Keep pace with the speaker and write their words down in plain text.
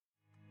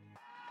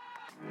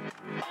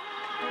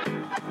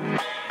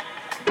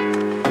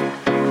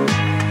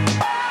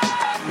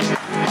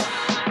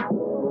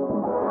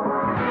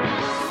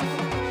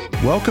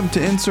Welcome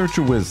to In Search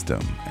of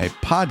Wisdom, a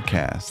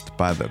podcast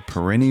by the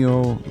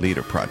Perennial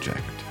Leader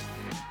Project.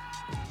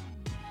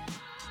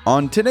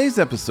 On today's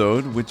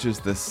episode, which is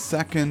the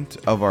second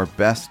of our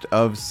Best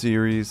Of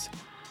series,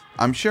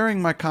 I'm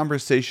sharing my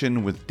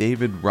conversation with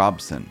David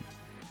Robson,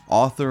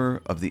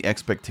 author of The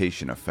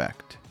Expectation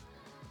Effect.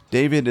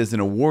 David is an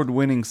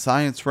award-winning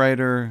science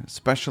writer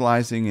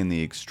specializing in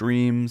the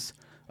extremes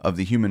of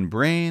the human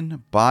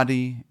brain,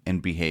 body,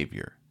 and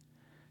behavior.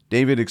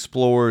 David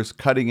explores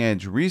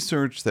cutting-edge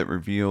research that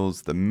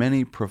reveals the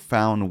many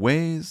profound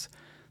ways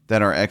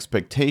that our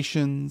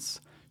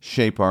expectations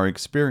shape our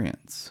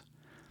experience.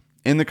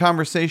 In the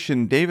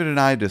conversation, David and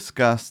I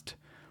discussed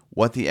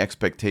what the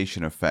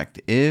expectation effect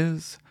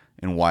is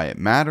and why it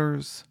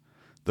matters,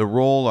 the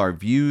role our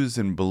views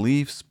and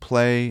beliefs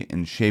play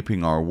in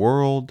shaping our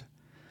world,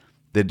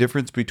 the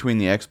difference between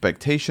the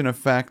expectation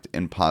effect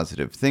and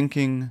positive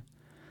thinking,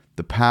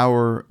 the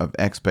power of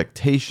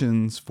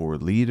expectations for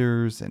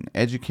leaders and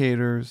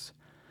educators,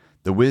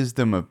 the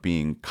wisdom of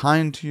being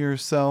kind to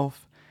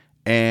yourself,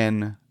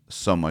 and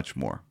so much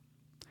more.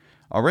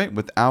 All right,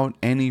 without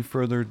any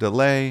further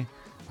delay,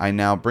 I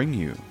now bring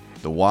you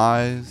the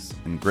wise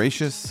and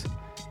gracious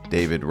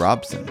David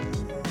Robson.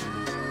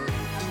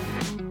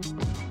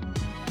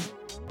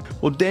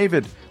 Well,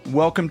 David,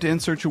 welcome to In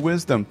Search of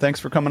Wisdom. Thanks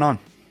for coming on.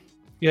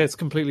 Yeah, it's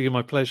completely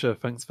my pleasure.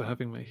 Thanks for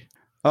having me.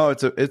 Oh,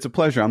 it's a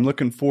pleasure. I'm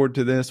looking forward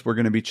to this. We're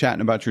going to be chatting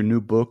about your new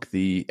book,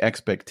 The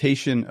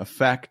Expectation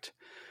Effect.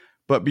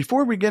 But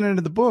before we get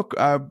into the book,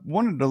 I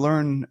wanted to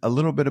learn a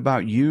little bit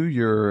about you.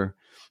 You're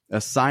a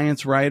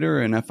science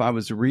writer, and if I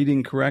was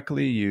reading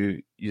correctly,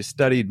 you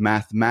studied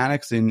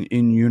mathematics in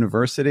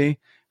university.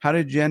 How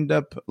did you end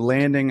up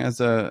landing as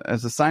a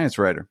science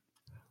writer?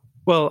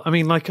 Well, I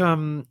mean,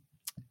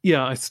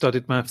 I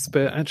studied maths,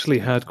 but it actually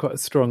had quite a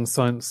strong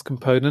science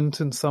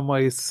component in some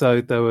ways.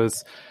 So there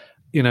was,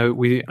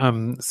 we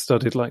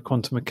studied like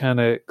quantum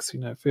mechanics,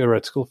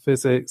 theoretical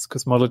physics,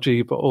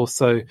 cosmology, but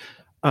also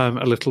a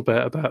little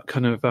bit about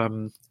kind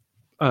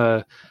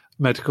of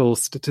medical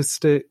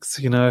statistics,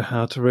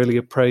 how to really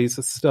appraise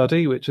a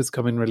study, which has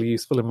come in really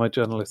useful in my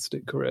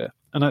journalistic career.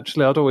 And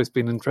actually, I'd always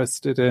been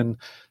interested in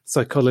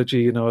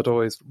psychology. I'd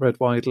always read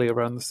widely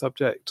around the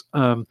subject.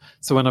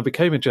 So when I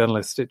became a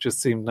journalist, it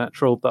just seemed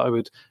natural that I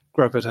would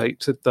gravitate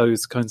to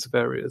those kinds of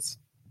areas.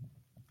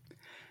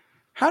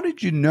 How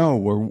did you know,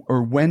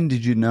 or when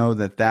did you know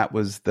that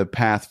was the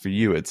path for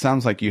you? It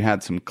sounds like you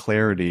had some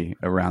clarity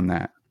around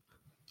that.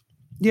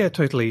 Yeah,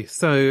 totally.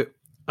 So,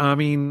 I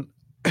mean,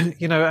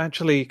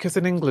 actually, because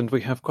in England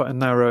we have quite a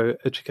narrow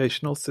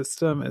educational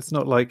system. It's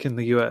not like in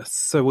the US.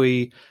 So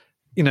we,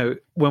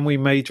 when we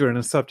major in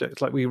a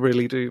subject, like we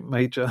really do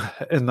major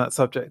in that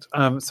subject.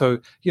 So,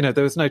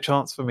 there was no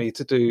chance for me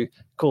to do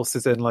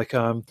courses in like,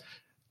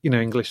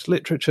 English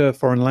literature,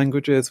 foreign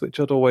languages, which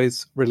I'd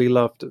always really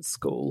loved at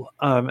school.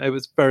 It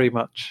was very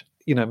much,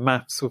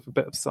 maths with a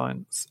bit of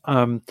science.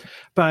 But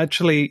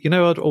actually,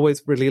 I'd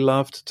always really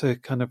loved to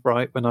kind of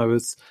write when I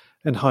was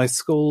in high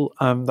school.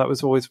 That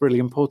was always really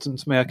important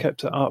to me. I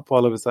kept it up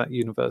while I was at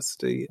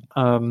university.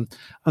 And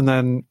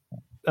then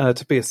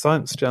to be a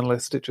science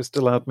journalist, it just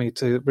allowed me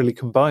to really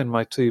combine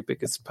my two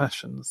biggest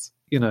passions,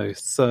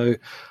 so...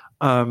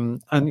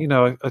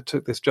 I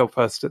took this job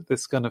first at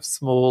this kind of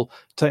small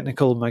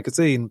technical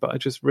magazine, but I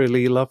just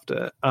really loved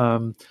it.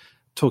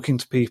 Talking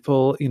to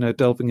people,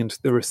 delving into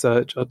the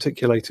research,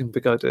 articulating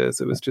big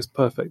ideas. It was just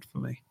perfect for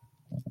me.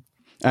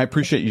 I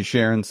appreciate you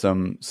sharing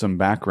some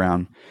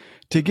background.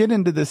 To get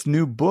into this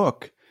new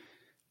book,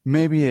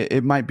 maybe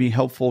it might be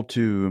helpful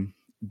to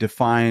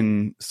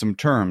define some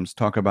terms,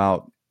 talk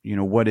about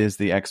what is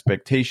the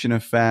expectation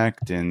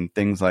effect and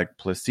things like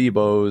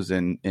placebos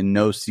and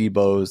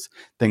nocebos,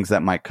 things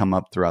that might come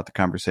up throughout the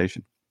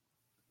conversation.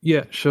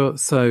 Yeah, sure.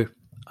 So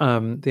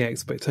the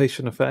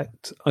expectation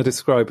effect I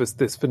describe as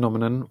this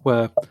phenomenon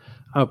where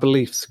our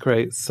beliefs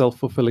create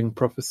self-fulfilling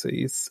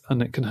prophecies,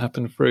 and it can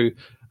happen through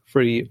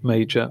three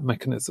major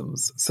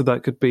mechanisms. So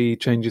that could be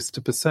changes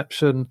to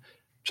perception,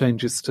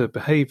 changes to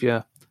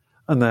behavior,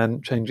 and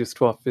then changes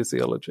to our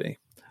physiology.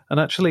 And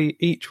actually,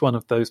 each one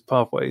of those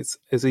pathways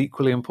is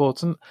equally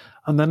important,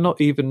 and they're not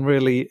even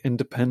really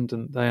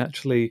independent. They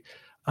actually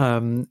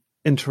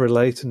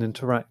interrelate and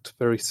interact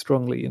very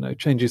strongly.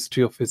 Changes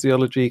to your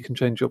physiology can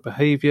change your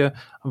behavior,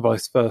 and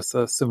vice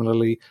versa.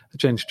 Similarly, a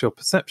change to your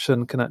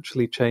perception can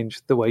actually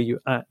change the way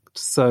you act.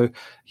 So,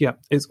 yeah,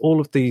 it's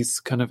all of these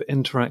kind of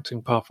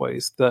interacting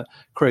pathways that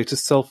create a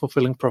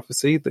self-fulfilling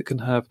prophecy that can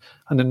have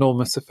an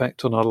enormous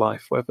effect on our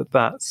life, whether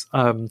that's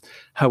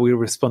how we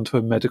respond to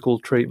a medical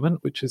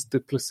treatment, which is the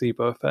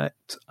placebo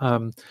effect,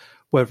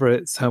 whether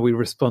it's how we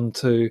respond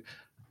to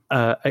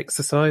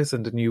exercise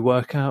and a new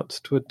workout,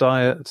 to a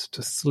diet,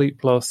 to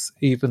sleep loss,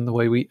 even the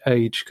way we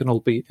age can all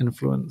be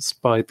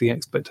influenced by the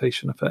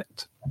expectation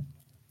effect.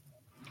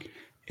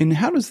 And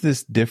how does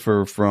this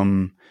differ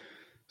from,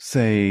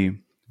 say,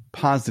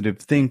 positive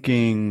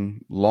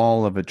thinking,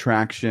 law of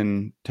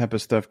attraction type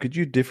of stuff. Could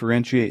you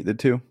differentiate the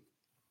two?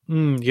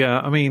 Yeah,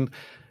 I mean,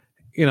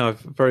 I've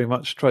very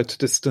much tried to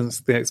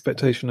distance the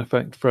expectation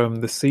effect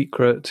from The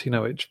Secret,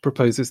 which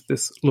proposes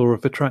this law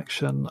of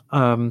attraction.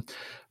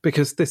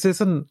 Because this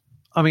isn't,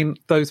 I mean,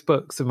 those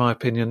books, in my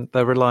opinion,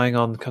 they're relying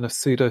on kind of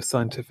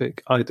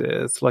pseudoscientific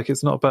ideas. Like,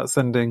 it's not about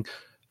sending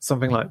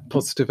something like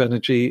positive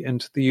energy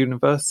into the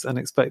universe and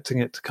expecting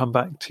it to come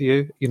back to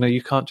you.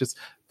 You can't just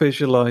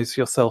visualize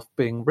yourself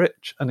being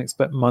rich and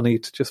expect money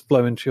to just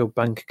flow into your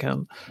bank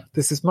account.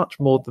 This is much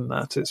more than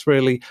that. It's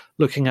really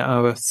looking at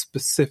our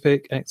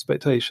specific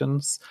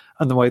expectations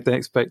and the way they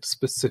affect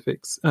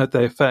specific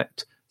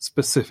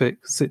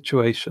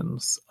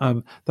situations.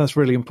 That's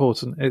really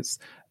important. It's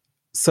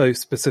so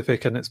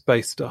specific and it's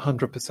based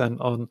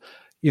 100% on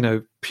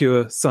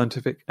pure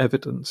scientific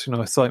evidence.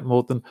 I cite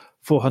more than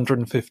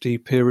 450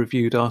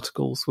 peer-reviewed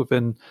articles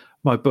within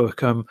my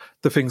book.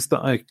 The things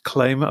that I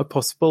claim are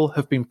possible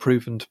have been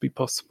proven to be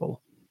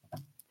possible.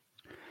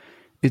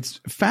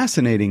 It's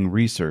fascinating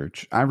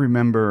research. I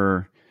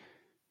remember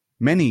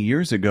many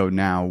years ago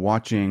now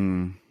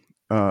watching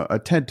a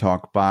TED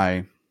Talk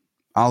by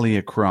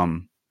Alia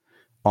Crum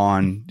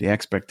on the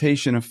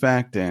expectation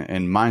effect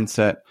and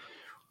mindset,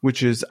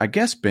 which is, I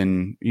guess,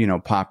 been,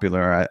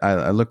 popular.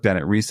 I looked at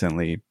it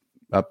recently,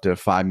 up to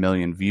 5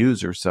 million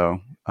views or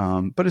so.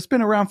 But it's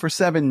been around for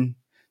seven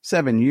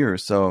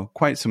years, so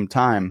quite some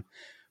time.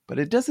 But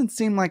it doesn't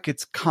seem like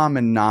it's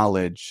common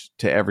knowledge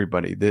to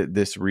everybody,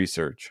 this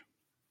research.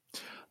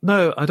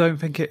 No, I don't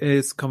think it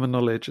is common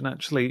knowledge. And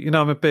actually,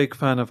 I'm a big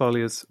fan of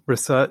Alia's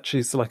research.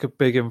 She's like a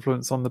big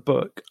influence on the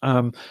book.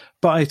 But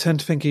I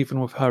tend to think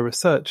even with her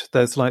research,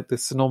 there's like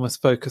this enormous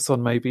focus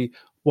on maybe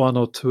one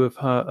or two of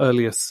her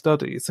earlier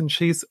studies. And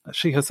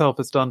she herself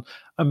has done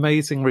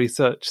amazing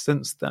research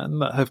since then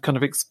that have kind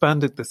of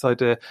expanded this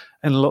idea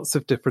in lots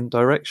of different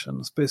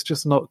directions, but it's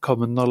just not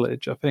common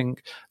knowledge. I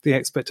think The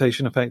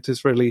Expectation Effect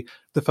is really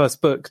the first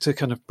book to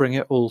kind of bring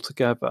it all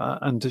together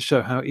and to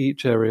show how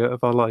each area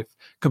of our life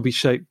can be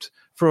shaped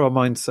through our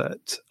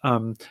mindset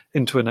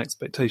into an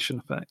expectation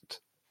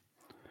effect.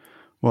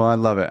 Well, I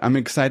love it. I'm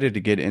excited to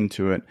get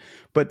into it.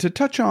 But to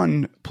touch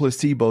on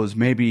placebos,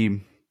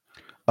 maybe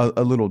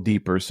a little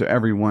deeper so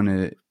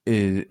everyone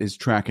is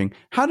tracking.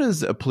 How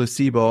does a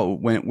placebo,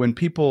 when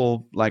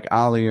people like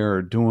Ali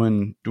are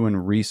doing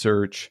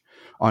research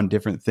on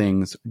different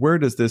things, where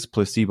does this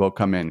placebo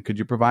come in? Could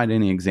you provide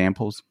any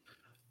examples?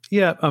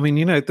 Yeah, I mean,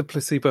 the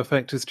placebo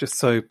effect is just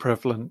so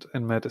prevalent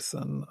in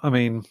medicine. I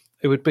mean,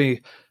 it would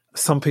be,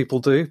 some people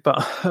do,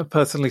 but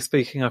personally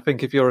speaking, I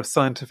think if you're a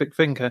scientific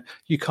thinker,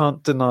 you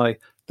can't deny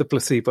the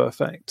placebo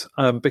effect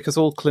because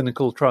all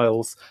clinical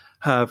trials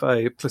have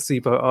a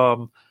placebo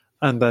arm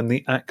and then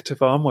the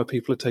active arm where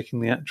people are taking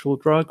the actual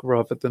drug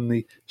rather than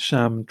the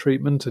sham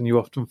treatment. And you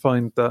often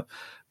find that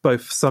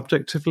both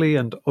subjectively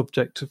and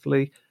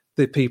objectively,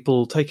 the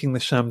people taking the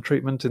sham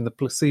treatment in the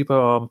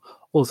placebo arm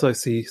also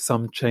see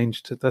some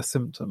change to their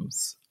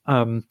symptoms.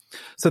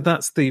 So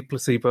that's the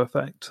placebo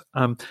effect.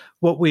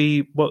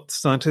 What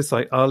scientists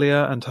like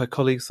Alia and her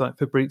colleagues like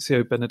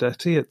Fabrizio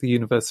Benedetti at the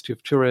University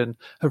of Turin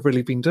have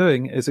really been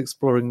doing is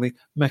exploring the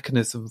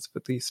mechanisms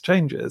for these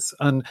changes.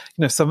 And,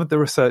 some of the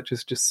research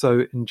is just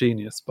so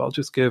ingenious, but I'll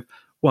just give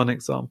one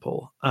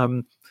example.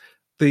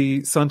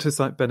 The scientists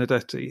like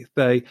Benedetti,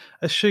 they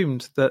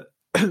assumed that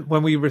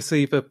when we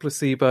receive a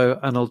placebo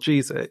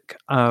analgesic,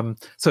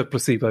 so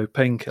placebo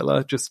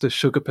painkiller, just a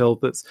sugar pill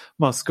that's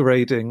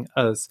masquerading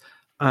as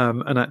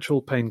an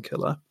actual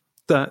painkiller,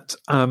 that's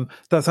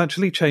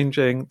actually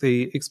changing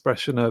the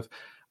expression of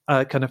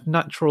kind of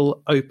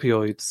natural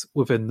opioids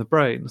within the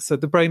brain. So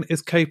the brain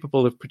is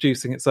capable of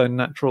producing its own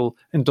natural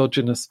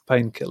endogenous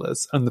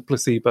painkillers, and the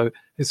placebo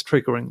is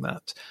triggering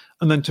that.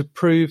 And then to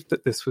prove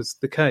that this was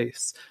the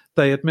case,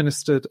 they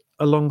administered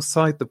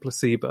alongside the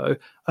placebo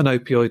an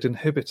opioid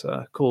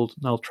inhibitor called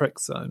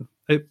naltrexone.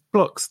 It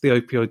blocks the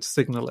opioid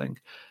signaling.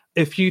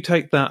 If you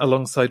take that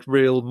alongside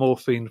real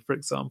morphine, for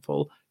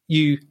example,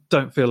 you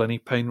don't feel any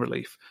pain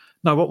relief.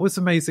 Now, what was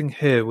amazing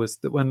here was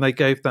that when they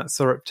gave that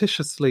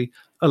surreptitiously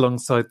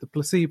alongside the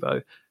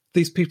placebo,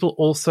 these people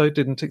also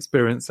didn't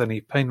experience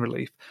any pain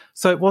relief.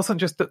 So it wasn't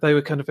just that they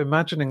were kind of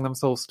imagining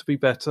themselves to be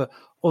better,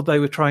 or they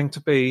were trying to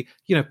be,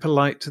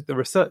 polite to the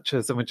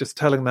researchers and were just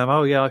telling them,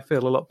 oh yeah, I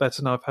feel a lot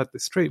better now I've had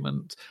this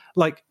treatment.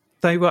 Like,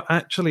 they were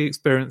actually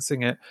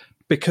experiencing it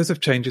because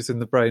of changes in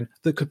the brain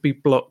that could be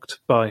blocked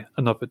by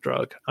another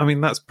drug. I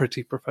mean, that's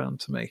pretty profound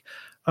to me.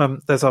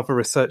 There's other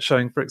research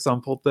showing, for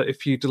example, that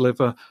if you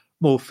deliver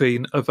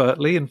morphine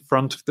overtly in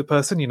front of the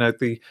person,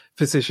 the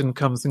physician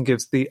comes and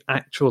gives the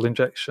actual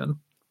injection,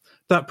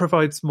 that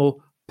provides more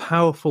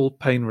powerful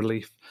pain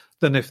relief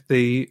than if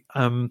the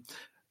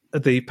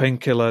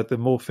painkiller, the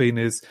morphine,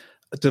 is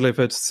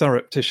delivered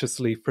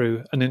surreptitiously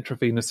through an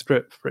intravenous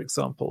drip, for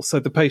example. So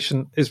the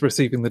patient is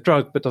receiving the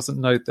drug but doesn't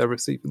know they're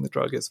receiving the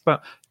drug. It's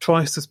about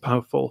twice as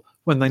powerful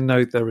when they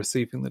know they're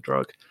receiving the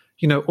drug.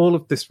 All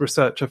of this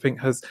research, I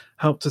think, has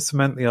helped to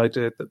cement the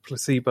idea that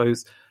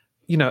placebos,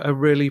 are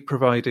really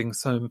providing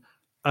some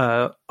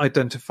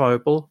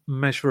identifiable,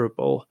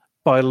 measurable,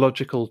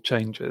 biological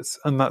changes.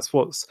 And that's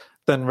what's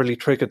then really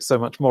triggered so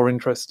much more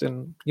interest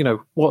in,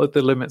 what are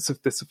the limits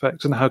of this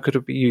effect and how could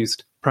it be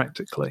used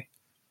practically?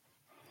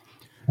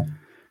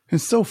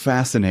 It's so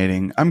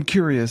fascinating. I'm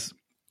curious,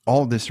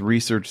 all this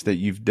research that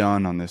you've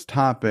done on this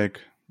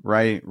topic,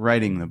 right?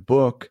 Writing the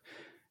book,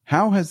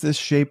 how has this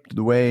shaped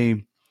the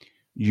way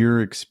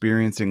you're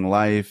experiencing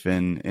life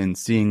and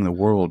seeing the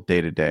world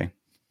day to day?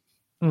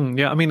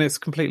 Yeah, I mean, it's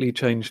completely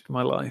changed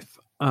my life.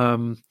 I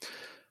would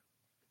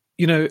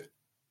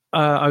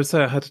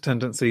say I had a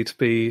tendency to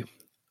be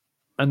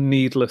a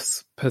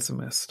needless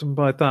pessimist. And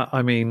by that,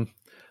 I mean,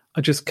 I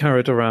just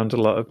carried around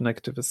a lot of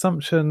negative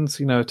assumptions,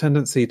 a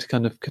tendency to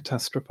kind of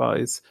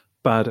catastrophize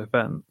bad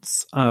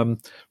events.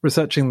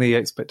 Researching the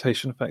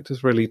expectation effect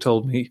has really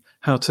told me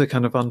how to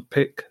kind of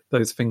unpick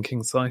those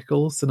thinking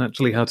cycles and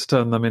actually how to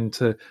turn them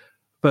into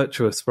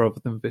virtuous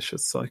rather than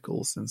vicious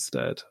cycles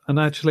instead. And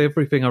actually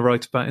everything I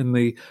write about in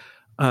the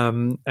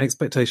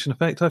expectation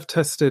effect, I've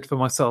tested for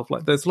myself.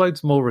 Like there's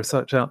loads more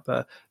research out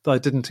there that I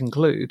didn't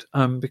include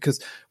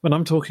because when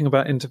I'm talking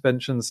about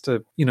interventions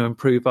to,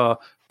 improve our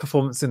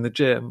performance in the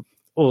gym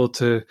or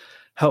to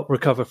help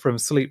recover from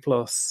sleep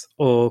loss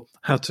or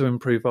how to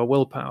improve our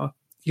willpower,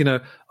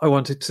 I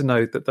wanted to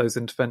know that those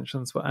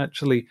interventions were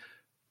actually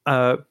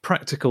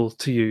practical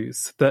to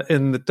use, that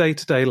in the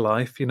day-to-day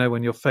life,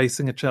 when you're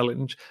facing a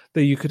challenge,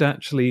 that you could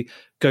actually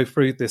go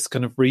through this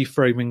kind of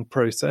reframing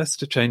process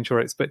to change your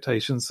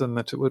expectations and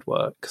that it would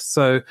work.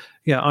 So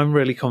yeah, I'm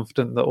really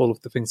confident that all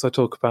of the things I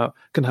talk about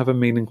can have a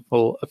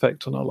meaningful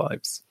effect on our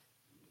lives.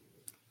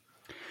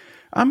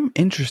 I'm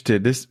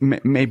interested, this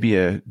may be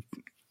a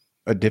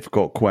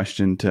difficult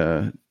question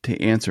to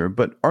answer,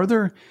 but are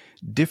there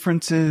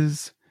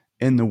differences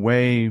in the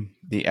way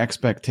the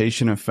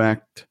expectation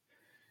effect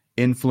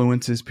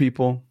influences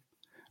people?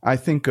 I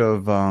think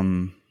of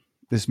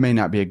this may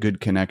not be a good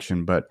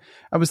connection, but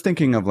I was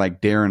thinking of like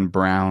Darren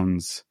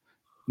Brown's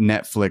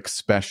Netflix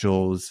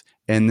specials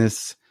and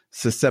this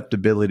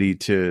susceptibility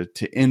to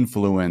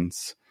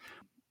influence.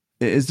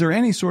 Is there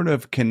any sort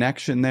of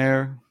connection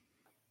there?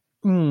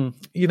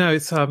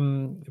 It's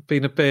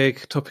been a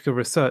big topic of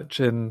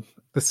research in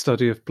the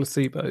study of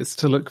placebos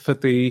to look for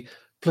the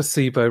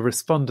placebo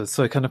responders,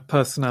 so kind of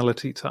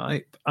personality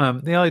type.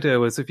 The idea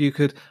was if you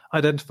could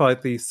identify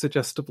these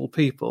suggestible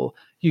people,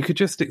 you could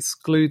just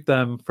exclude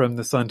them from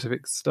the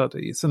scientific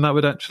studies, and that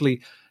would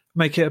actually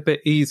make it a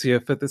bit easier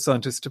for the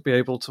scientists to be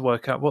able to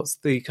work out what's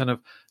the kind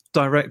of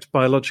direct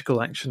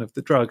biological action of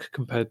the drug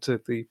compared to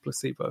the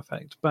placebo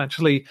effect. But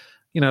actually,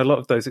 a lot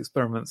of those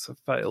experiments have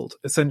failed.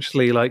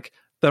 Essentially, like,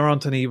 there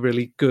aren't any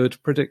really good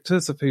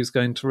predictors of who's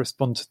going to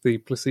respond to the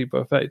placebo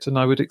effect. And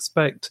I would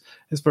expect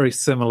it's very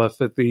similar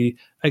for the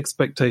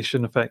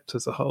expectation effect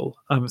as a whole.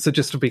 So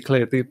just to be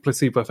clear, the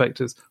placebo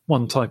effect is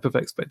one type of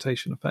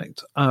expectation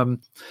effect.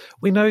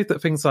 We know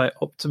that things like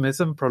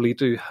optimism probably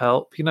do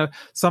help.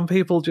 Some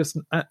people just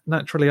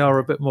naturally are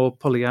a bit more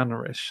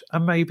Pollyanna-ish,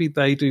 and maybe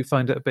they do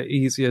find it a bit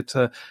easier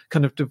to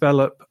kind of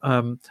develop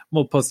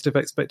more positive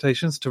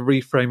expectations, to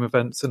reframe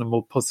events in a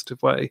more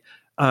positive way.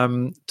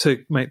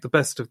 To make the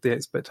best of the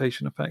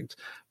expectation effect.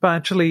 But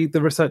actually,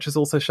 the research has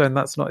also shown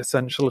that's not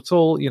essential at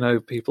all.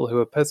 People who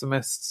are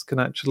pessimists can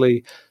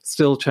actually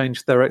still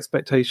change their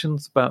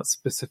expectations about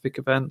specific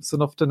events.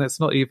 And often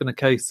it's not even a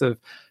case of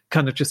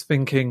kind of just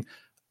thinking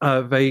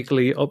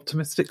vaguely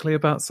optimistically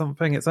about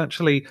something. It's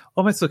actually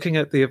almost looking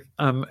at the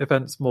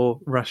events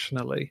more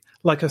rationally.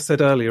 Like I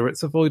said earlier,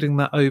 it's avoiding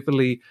that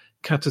overly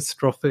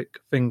catastrophic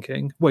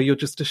thinking where you're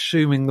just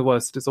assuming the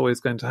worst is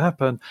always going to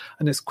happen,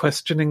 and it's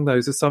questioning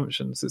those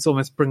assumptions. It's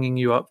almost bringing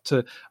you up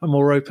to a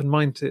more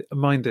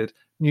open-minded,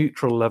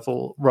 neutral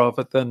level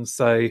rather than,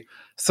 say,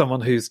 someone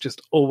who's just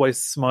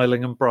always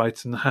smiling and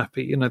bright and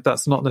happy.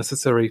 That's not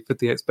necessary for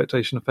the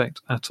expectation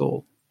effect at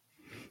all.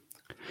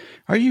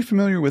 Are you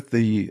familiar with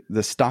the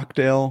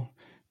Stockdale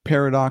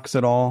paradox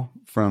at all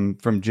from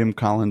Jim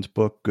Collins'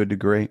 book, Good to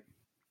Great?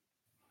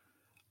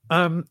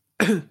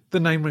 The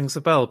name rings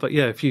a bell, but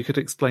yeah, if you could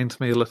explain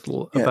to me a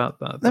little about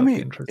that, that'd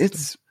be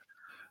interesting.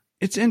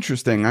 It's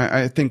interesting.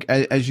 I think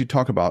as you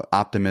talk about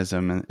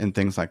optimism and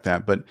things like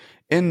that, but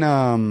in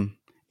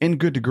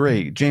Good to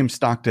Great, James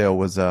Stockdale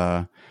was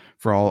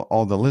for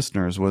all the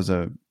listeners, was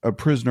a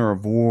prisoner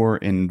of war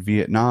in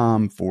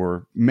Vietnam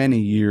for many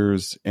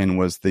years and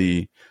was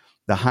the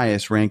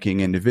highest ranking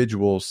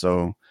individual.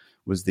 So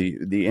was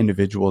the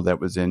individual that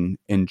was in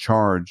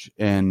charge.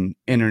 And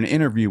in an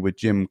interview with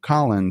Jim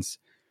Collins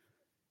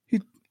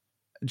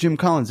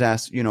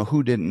asked,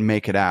 who didn't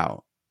make it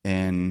out?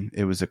 And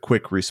it was a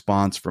quick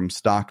response from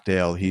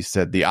Stockdale. He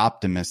said the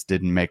optimists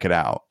didn't make it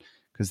out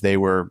because they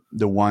were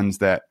the ones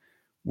that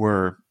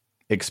were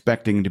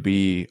expecting to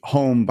be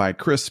home by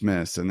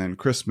Christmas, and then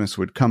Christmas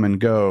would come and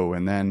go,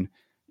 and then,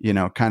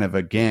 kind of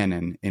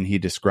again. And he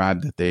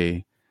described that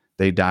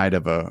they died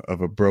of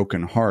a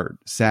broken heart.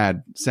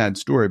 Sad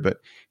story. But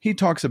he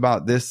talks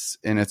about this,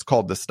 and it's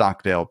called the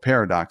Stockdale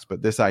paradox,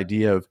 but this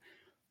idea of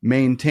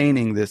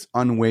maintaining this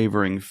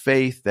unwavering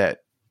faith that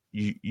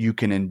you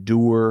can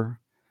endure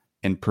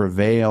and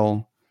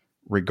prevail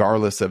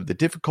regardless of the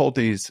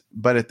difficulties,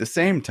 but at the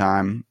same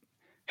time,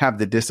 have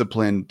the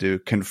discipline to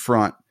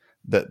confront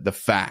the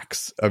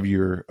facts of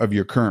your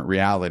current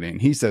reality.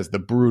 And he says the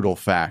brutal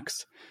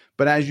facts.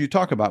 But as you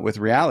talk about with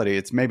reality,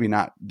 it's maybe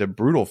not the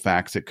brutal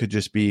facts. It could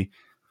just be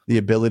the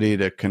ability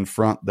to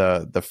confront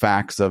the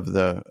facts of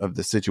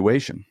the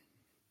situation.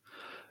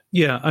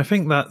 Yeah, I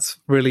think that's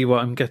really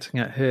what I'm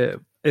getting at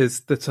here,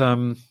 is that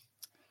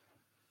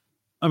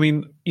I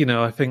mean,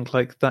 I think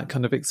like that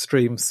kind of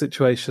extreme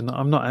situation,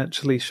 I'm not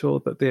actually sure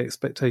that the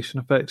expectation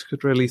effect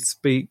could really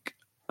speak,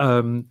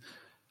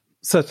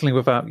 certainly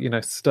without,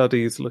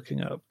 studies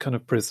looking at kind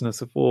of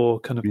prisoners of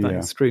war, kind of that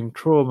extreme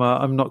trauma.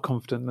 I'm not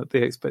confident that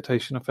the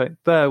expectation effect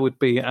there would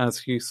be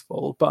as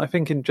useful. But I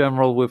think in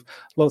general, with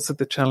lots of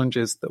the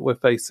challenges that we're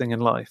facing in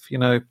life,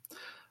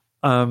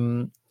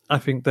 I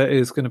think there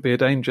is going to be a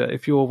danger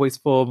if you always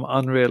form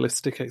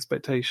unrealistic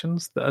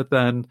expectations that are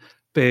then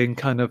being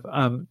kind of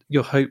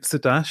your hopes are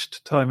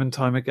dashed time and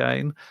time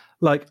again.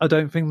 Like, I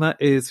don't think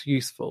that is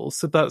useful.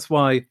 So that's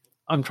why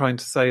I'm trying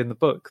to say in the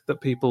book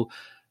that people,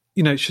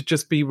 should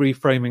just be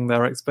reframing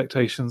their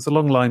expectations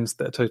along lines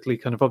that are totally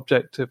kind of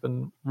objective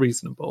and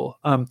reasonable.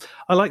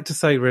 I like to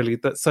say really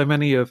that so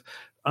many of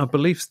our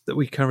beliefs that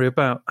we carry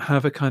about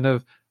have a kind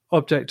of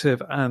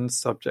objective and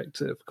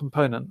subjective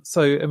component.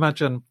 So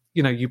imagine,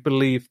 you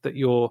believe that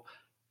you're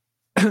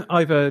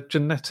either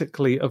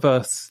genetically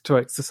averse to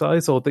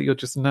exercise or that you're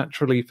just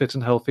naturally fit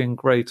and healthy and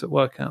great at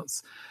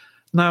workouts.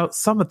 Now,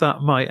 some of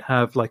that might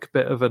have like a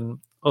bit of an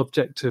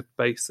objective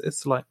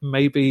basis. Like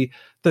maybe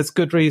there's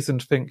good reason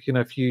to think,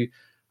 if you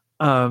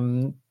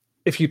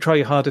try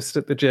your hardest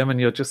at the gym and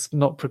you're just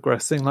not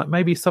progressing, like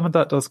maybe some of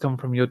that does come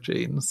from your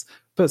genes,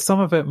 but some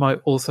of it might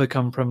also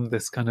come from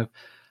this kind of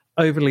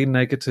overly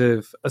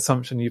negative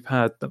assumption you've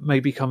had that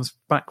maybe comes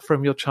back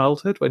from your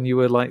childhood when you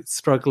were like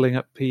struggling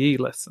at PE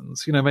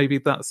lessons.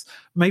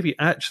 Maybe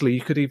actually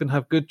you could even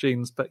have good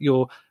genes, but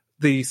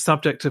the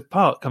subjective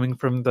part coming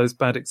from those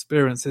bad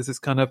experiences is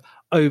kind of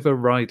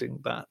overriding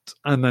that.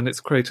 And then it's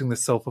creating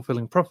this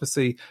self-fulfilling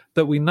prophecy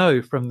that we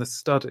know from the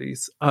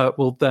studies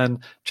will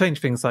then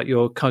change things like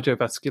your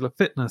cardiovascular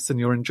fitness and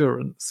your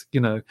endurance,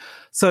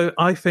 So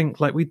I think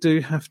like we do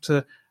have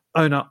to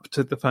own up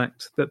to the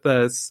fact that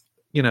there's,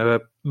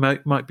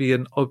 might be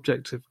an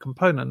objective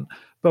component,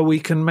 but we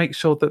can make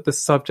sure that the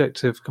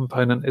subjective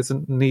component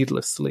isn't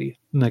needlessly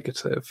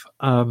negative.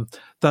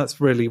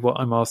 That's really what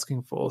I'm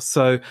asking for.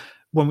 So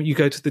when you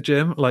go to the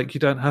gym, like you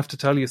don't have to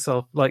tell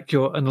yourself like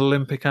you're an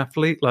Olympic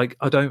athlete. Like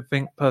I don't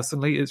think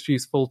personally it's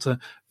useful to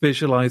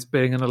visualize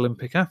being an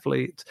Olympic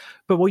athlete.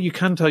 But what you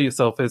can tell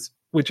yourself is,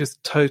 which is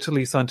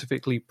totally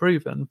scientifically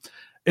proven,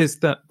 is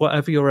that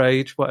whatever your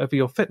age, whatever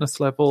your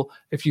fitness level,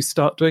 if you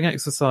start doing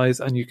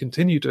exercise and you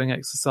continue doing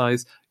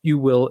exercise, you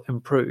will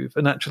improve.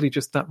 And actually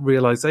just that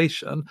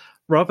realization,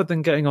 rather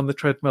than getting on the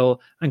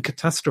treadmill and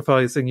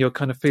catastrophizing your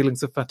kind of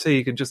feelings of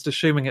fatigue and just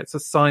assuming it's a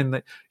sign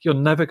that you're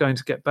never going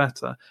to get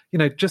better,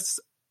 just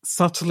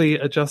subtly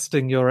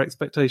adjusting your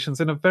expectations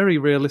in a very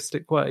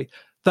realistic way,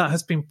 that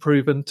has been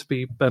proven to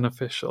be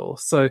beneficial.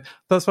 So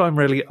that's what I'm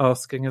really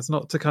asking, is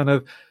not to kind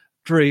of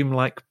dream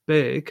like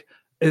big,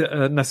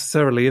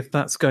 necessarily, if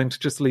that's going to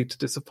just lead to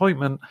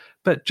disappointment,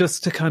 but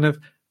just to kind of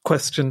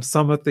question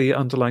some of the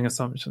underlying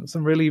assumptions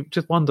and really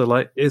just wonder,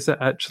 like, is it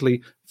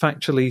actually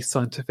factually,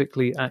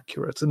 scientifically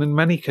accurate? And in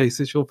many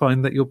cases, you'll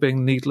find that you're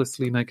being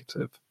needlessly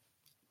negative.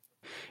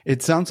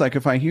 It sounds like,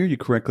 if I hear you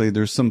correctly,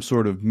 there's some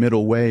sort of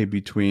middle way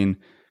between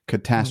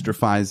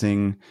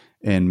catastrophizing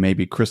and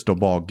maybe crystal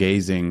ball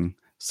gazing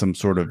some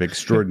sort of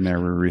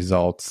extraordinary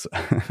results.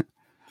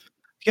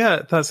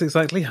 Yeah, that's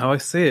exactly how I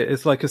see it.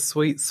 It's like a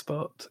sweet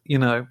spot,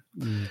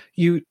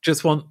 You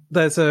just want,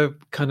 there's a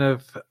kind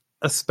of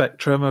a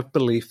spectrum of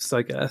beliefs,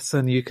 I guess,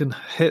 and you can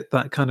hit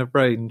that kind of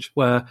range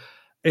where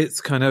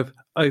it's kind of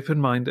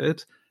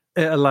open-minded.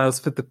 It allows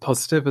for the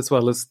positive as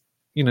well as,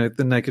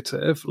 the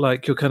negative,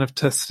 like you're kind of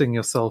testing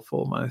yourself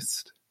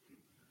almost.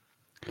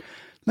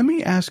 Let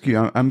me ask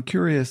you, I'm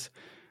curious,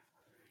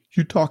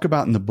 you talk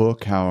about in the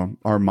book how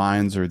our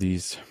minds are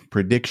these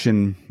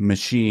prediction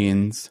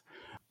machines.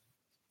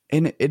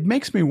 And it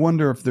makes me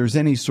wonder if there's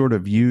any sort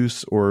of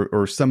use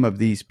or some of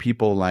these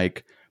people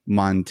like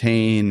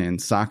Montaigne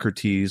and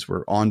Socrates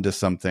were onto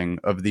something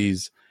of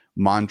these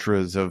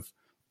mantras of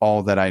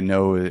all that I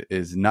know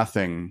is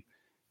nothing,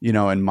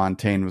 and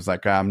Montaigne was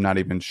like, I'm not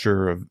even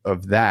sure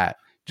of that.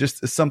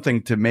 Just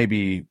something to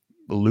maybe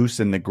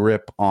loosen the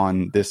grip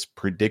on this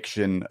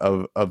prediction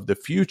of the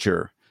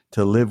future,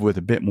 to live with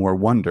a bit more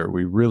wonder.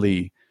 We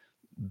really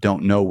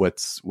don't know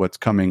what's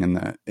coming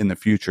in the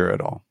future at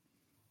all.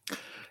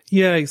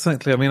 Yeah,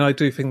 exactly. I mean, I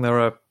do think there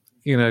are,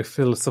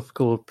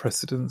 philosophical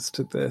precedents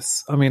to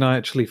this. I mean, I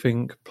actually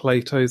think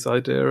Plato's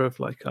idea of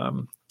like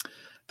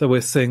that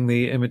we're seeing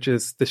the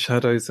images, the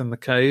shadows in the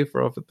cave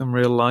rather than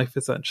real life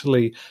is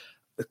actually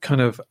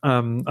kind of, I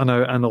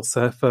know Anil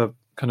Seth, a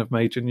kind of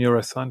major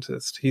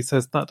neuroscientist, he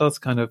says that does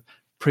kind of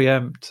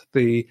preempt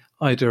the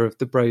idea of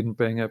the brain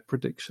being a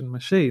prediction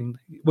machine,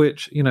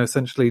 which,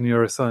 essentially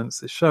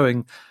neuroscience is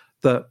showing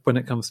that when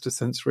it comes to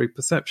sensory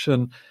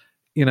perception,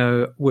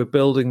 we're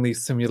building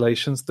these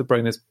simulations. The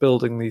brain is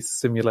building these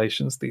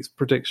simulations, these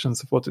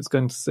predictions of what it's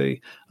going to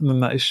see. And then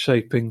that is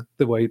shaping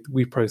the way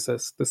we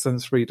process the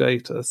sensory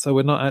data. So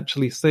we're not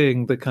actually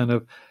seeing the kind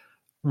of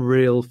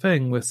real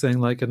thing. We're seeing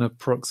like an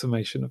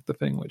approximation of the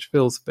thing, which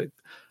feels a bit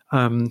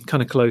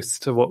kind of close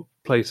to what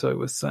Plato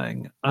was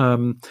saying.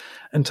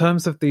 In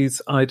terms of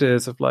these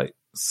ideas of like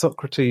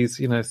Socrates,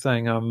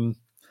 saying,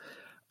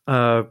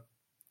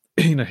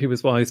 he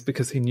was wise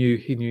because he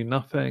knew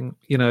nothing.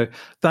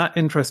 That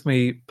interests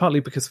me partly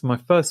because of my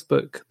first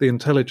book, The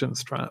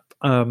Intelligence Trap,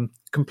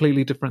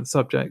 completely different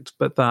subject,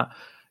 but that,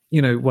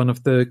 one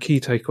of the key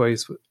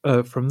takeaways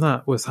from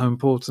that was how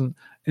important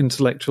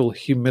intellectual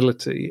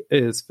humility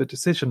is for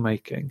decision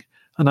making.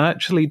 And I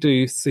actually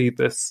do see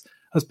this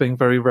as being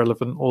very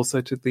relevant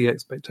also to the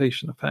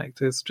expectation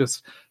effect. It's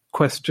just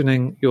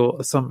questioning your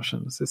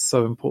assumptions is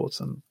so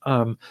important.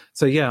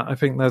 So yeah, I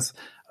think there's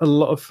a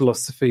lot of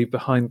philosophy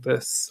behind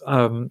this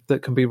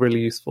that can be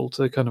really useful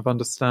to kind of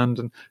understand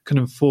and can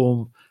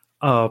inform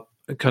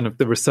kind of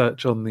the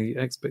research on the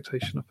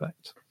expectation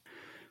effect.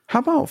 How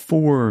about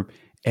for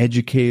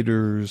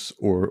educators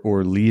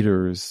or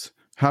leaders?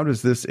 How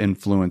does this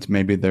influence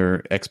maybe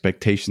their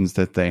expectations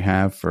that they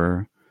have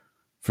for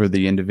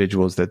the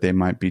individuals that they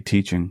might be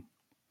teaching?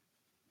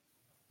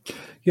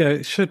 Yeah,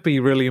 it should be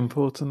really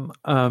important.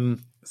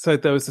 So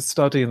there was a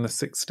study in the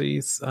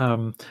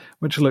 60s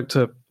which looked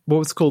at what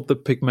was called the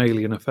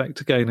Pygmalion effect.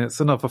 Again,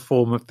 it's another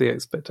form of the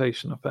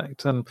expectation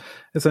effect. And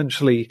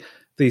essentially,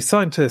 the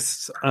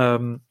scientists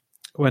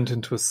went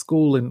into a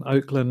school in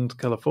Oakland,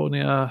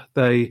 California.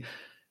 They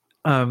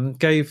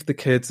gave the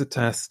kids a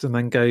test and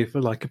then gave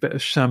like a bit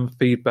of sham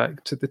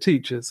feedback to the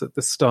teachers at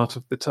the start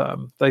of the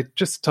term. They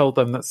just told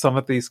them that some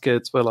of these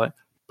kids were like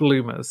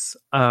bloomers.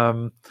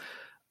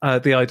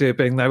 The idea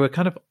being they were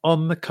kind of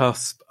on the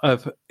cusp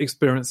of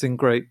experiencing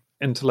great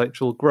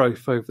intellectual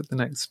growth over the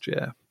next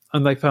year.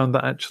 And they found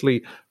that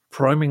actually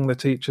priming the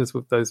teachers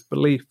with those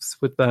beliefs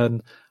would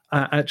then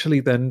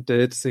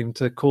did seem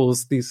to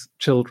cause these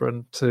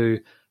children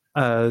to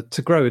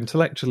grow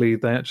intellectually.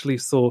 They actually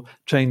saw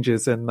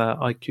changes in their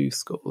IQ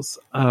scores.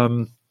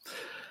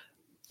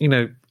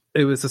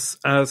 It was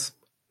as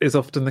is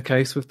often the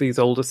case with these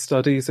older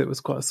studies. It was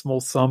quite a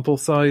small sample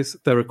size.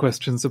 There are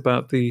questions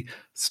about the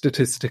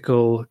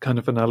statistical kind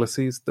of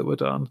analyses that were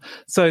done.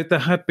 So there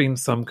had been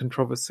some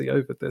controversy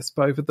over this,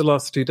 but over the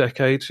last 2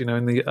 decades,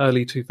 in the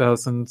early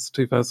 2000s,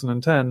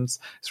 2010s,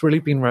 it's really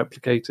been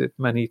replicated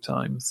many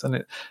times. And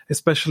it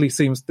especially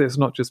seems there's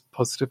not just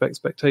positive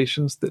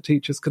expectations that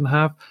teachers can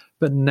have,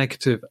 but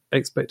negative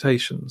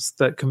expectations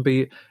that can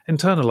be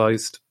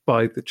internalized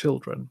by the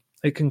children.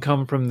 It can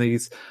come from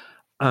these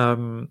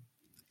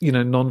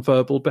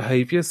non-verbal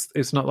behaviors.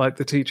 It's not like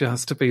the teacher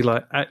has to be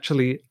like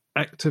actually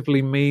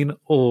actively mean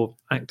or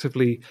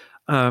actively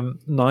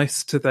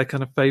nice to their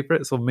kind of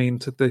favorites or mean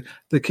to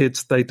the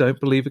kids they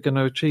don't believe are going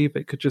to achieve.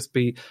 It could just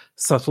be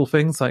subtle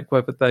things like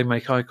whether they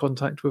make eye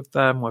contact with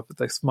them, whether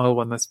they smile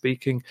when they're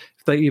speaking,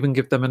 if they even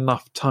give them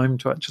enough time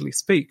to actually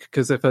speak.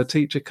 Because if a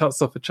teacher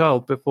cuts off a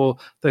child before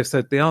they've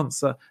said the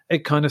answer,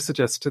 it kind of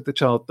suggests to the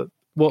child that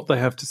what they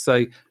have to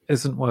say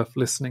isn't worth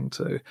listening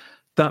to.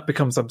 That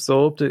becomes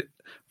absorbed. It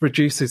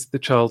reduces the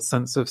child's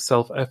sense of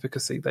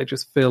self-efficacy. They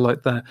just feel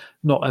like they're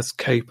not as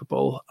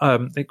capable.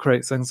 It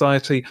creates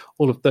anxiety.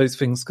 All of those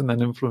things can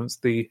then influence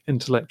the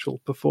intellectual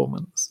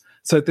performance.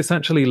 So this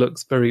actually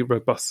looks very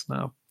robust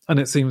now. And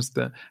it seems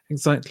that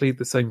exactly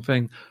the same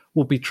thing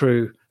will be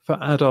true for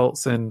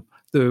adults in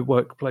the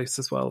workplace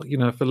as well.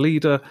 If a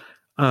leader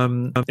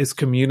is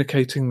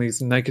communicating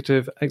these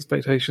negative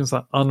expectations,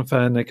 like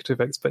unfair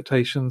negative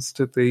expectations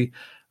to the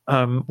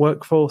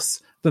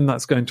workforce, then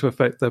that's going to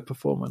affect their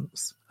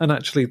performance. And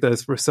actually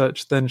there's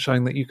research then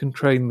showing that you can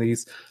train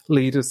these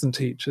leaders and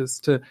teachers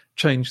to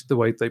change the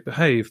way they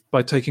behave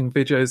by taking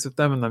videos of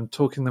them and then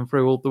talking them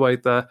through all the way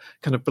their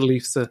kind of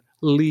beliefs are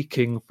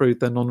leaking through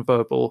their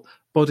nonverbal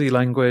body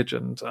language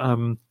and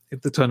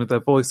the tone of their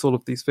voice, all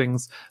of these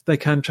things. They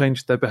can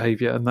change their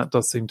behavior, and that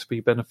does seem to be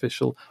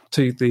beneficial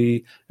to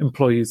the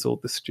employees or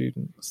the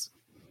students.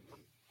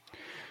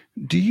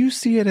 Do you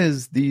see it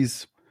as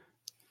these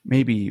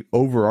maybe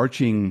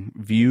overarching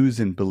views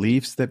and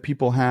beliefs that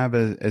people have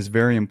as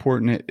very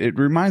important? It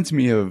reminds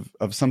me of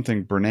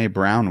something Brene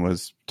Brown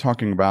was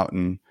talking about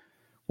in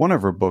one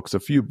of her books a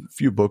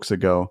few books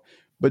ago,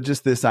 but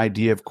just this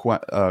idea of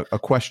a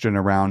question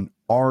around,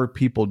 are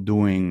people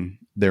doing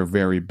their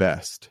very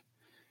best?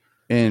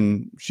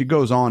 And she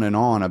goes on and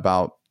on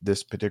about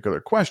this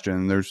particular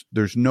question.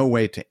 There's no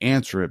way to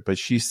answer it, but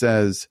she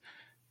says,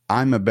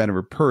 I'm a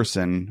better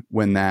person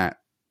when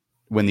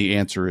the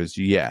answer is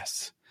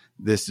yes.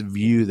 This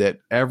view that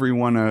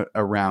everyone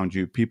around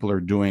you, people are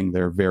doing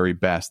their very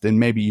best. And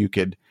maybe you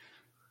could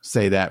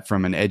say that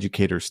from an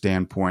educator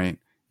standpoint,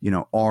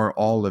 are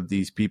all of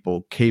these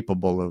people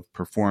capable of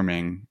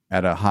performing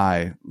at a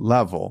high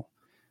level?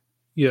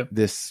 Yeah.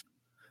 This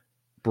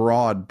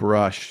broad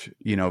brush,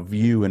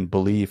 view and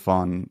belief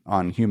on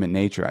human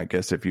nature, I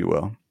guess, if you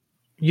will.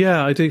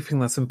 Yeah, I do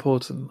think that's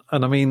important.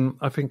 And I mean,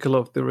 I think a lot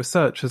of the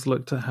research has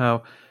looked at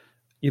how,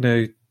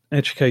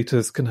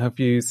 educators can have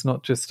views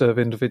not just of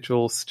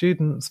individual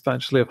students, but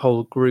actually of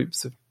whole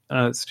groups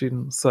of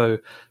students. So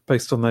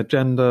based on their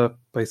gender,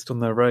 based on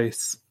their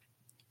race,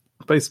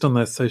 based on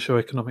their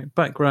socioeconomic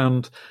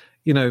background,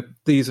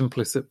 these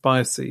implicit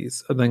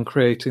biases are then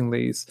creating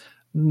these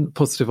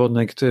positive or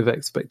negative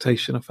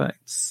expectation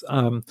effects.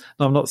 Now,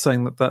 I'm not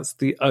saying that that's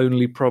the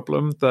only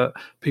problem that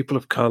people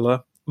of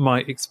colour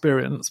might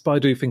experience, but I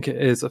do think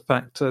it is a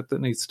factor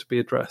that needs to be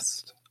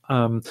addressed.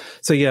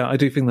 So yeah, I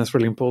do think that's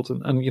really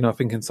important. And, I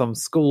think in some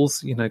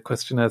schools,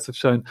 questionnaires have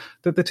shown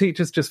that the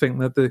teachers just think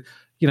that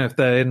if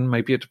they're in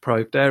maybe a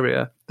deprived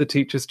area, the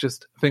teachers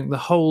just think the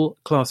whole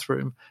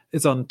classroom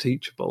is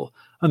unteachable.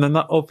 And then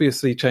that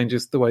obviously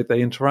changes the way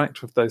they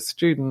interact with those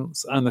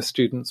students and the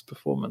students'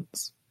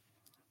 performance.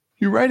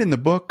 You write in the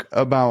book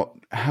about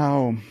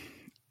how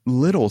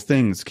little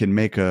things can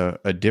make a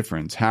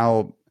difference,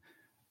 how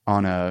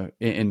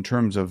in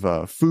terms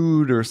of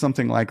food or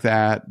something like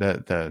that,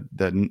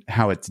 the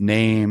how it's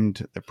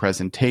named, the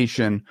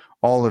presentation,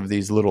 all of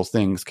these little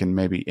things can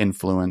maybe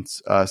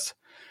influence us.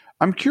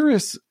 I'm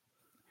curious,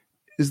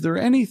 is there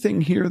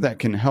anything here that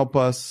can help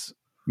us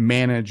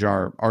manage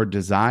our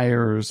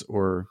desires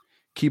or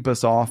keep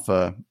us off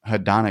a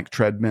hedonic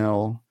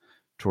treadmill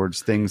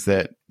towards things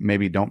that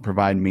maybe don't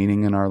provide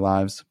meaning in our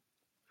lives?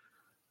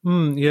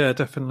 Yeah,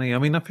 definitely. I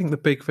mean, I think the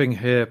big thing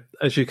here,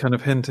 as you kind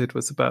of hinted,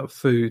 was about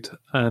food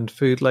and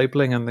food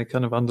labeling and the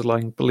kind of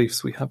underlying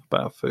beliefs we have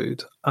about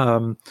food.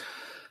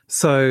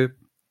 So,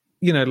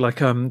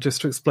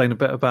 just to explain a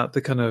bit about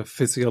the kind of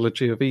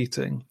physiology of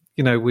eating,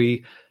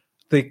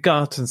 the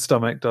gut and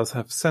stomach does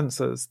have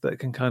sensors that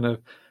can kind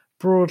of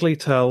broadly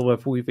tell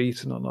whether we've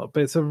eaten or not,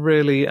 but it's a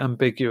really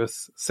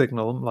ambiguous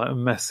signal, like a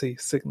messy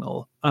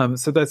signal.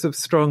 So there's a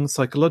strong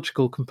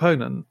psychological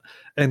component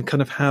in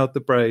kind of how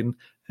the brain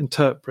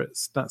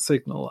interprets that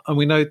signal. And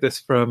we know this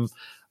from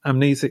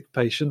amnesic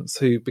patients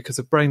who, because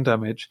of brain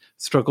damage,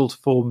 struggle to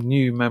form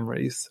new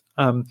memories.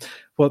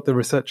 What the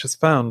researchers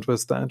found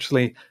was that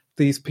actually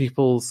these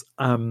people's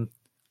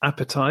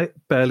appetite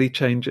barely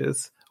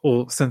changes,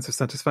 or sense of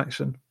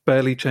satisfaction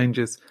barely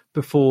changes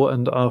before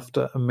and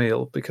after a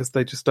meal, because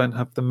they just don't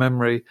have the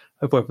memory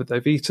of whether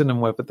they've eaten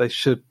and whether they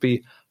should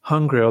be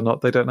hungry or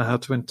not. They don't know how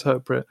to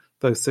interpret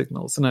those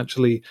signals. And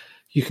actually,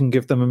 you can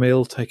give them a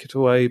meal, take it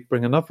away,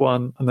 bring another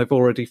one, and they've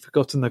already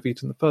forgotten they've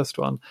eaten the first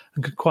one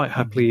and could quite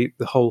happily eat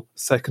the whole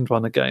second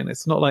one again.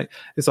 It's like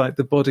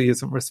the body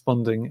isn't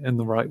responding in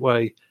the right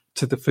way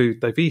to the food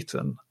they've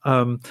eaten.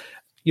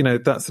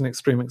 That's an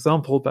extreme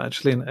example, but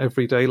actually in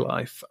everyday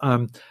life,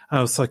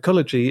 our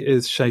psychology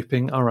is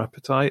shaping our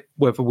appetite,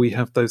 whether we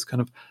have those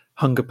kind of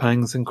hunger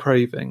pangs and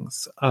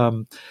cravings.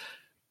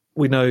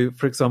 We know,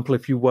 for example,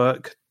 if you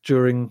work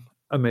during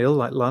a meal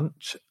like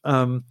lunch,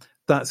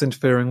 that's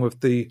interfering with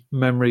the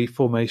memory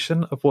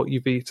formation of what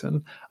you've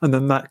eaten, and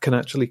then that can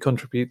actually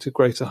contribute to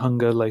greater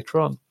hunger later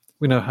on.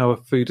 We know how a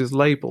food is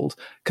labelled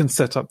can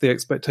set up the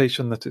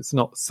expectation that it's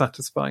not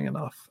satisfying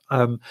enough.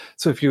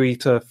 So if you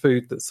eat a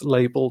food that's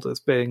labelled as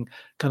being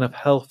kind of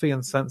healthy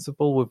and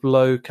sensible with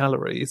low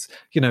calories,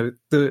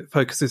 the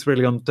focus is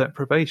really on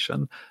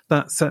deprivation.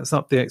 That sets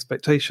up the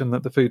expectation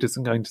that the food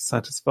isn't going to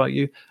satisfy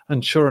you.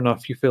 And sure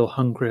enough, you feel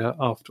hungrier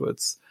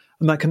afterwards.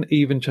 And that can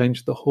even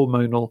change the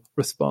hormonal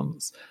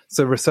response.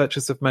 So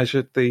researchers have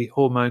measured the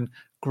hormone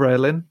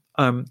ghrelin.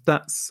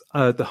 That's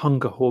the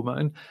hunger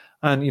hormone.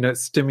 And, it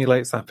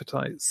stimulates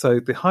appetite. So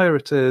the higher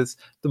it is,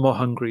 the more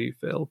hungry you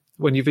feel.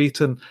 When you've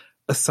eaten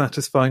a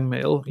satisfying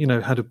meal,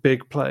 had a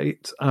big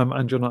plate,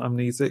 and you're not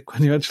amnesic,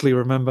 when you actually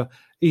remember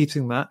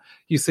eating that,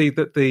 you see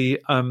that the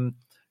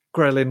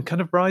ghrelin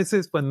kind of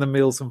rises when the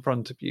meal's in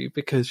front of you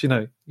because,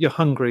 you're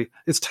hungry.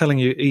 It's telling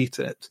you eat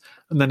it.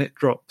 And then it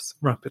drops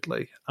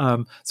rapidly.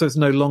 So it's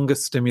no longer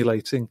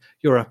stimulating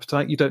your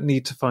appetite. You don't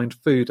need to find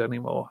food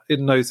anymore.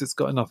 It knows it's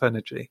got enough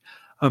energy.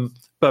 But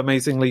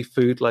amazingly,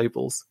 food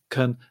labels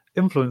can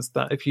influence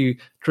that. If you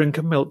drink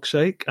a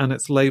milkshake and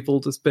it's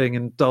labeled as being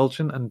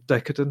indulgent and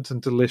decadent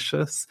and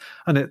delicious,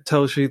 and it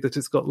tells you that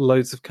it's got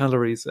loads of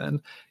calories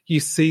in,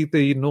 you see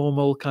the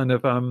normal kind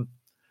of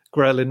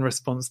ghrelin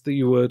response that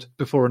you would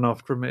before and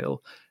after a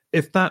meal.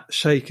 If that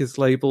shake is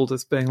labeled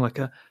as being like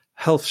a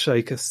health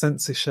shake, a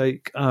sensi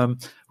shake,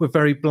 with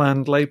very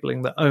bland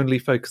labeling that only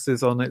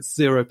focuses on its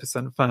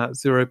 0% fat,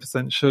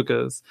 0%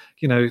 sugars,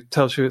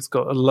 tells you it's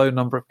got a low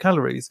number of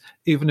calories.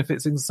 Even if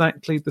it's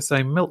exactly the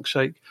same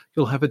milkshake,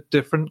 you'll have a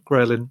different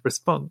ghrelin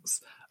response.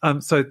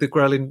 So the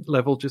ghrelin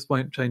level just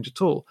won't change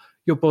at all.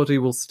 Your body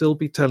will still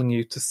be telling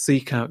you to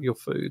seek out your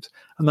food.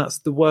 And that's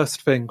the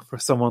worst thing for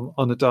someone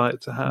on a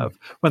diet to have,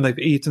 when they've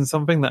eaten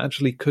something that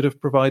actually could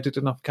have provided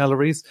enough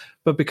calories,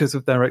 but because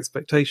of their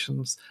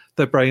expectations,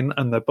 their brain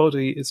and their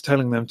body is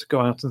telling them to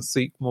go out and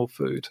seek more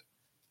food.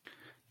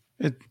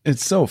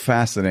 It's so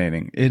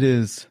fascinating.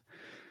 It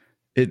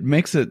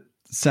makes it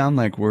sound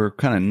like we're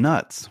kind of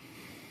nuts.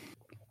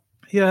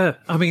 Yeah,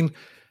 I mean,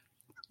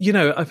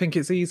 I think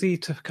it's easy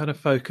to kind of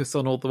focus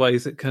on all the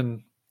ways it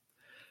can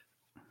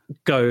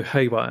go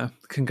haywire,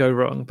 can go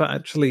wrong. But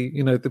actually,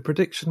 the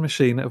prediction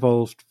machine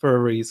evolved for a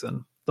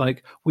reason.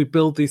 Like, we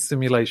build these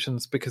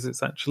simulations because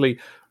it's actually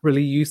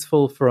really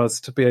useful for us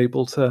to be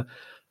able to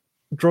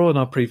draw on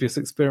our previous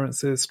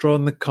experiences, draw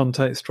on the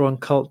context, draw on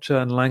culture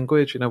and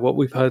language, what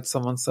we've heard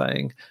someone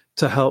saying,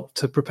 to help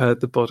to prepare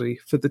the body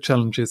for the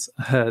challenges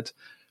ahead.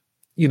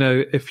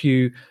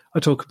 I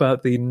talk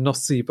about the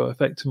nocebo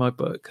effect in my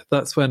book,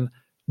 that's when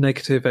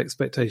negative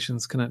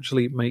expectations can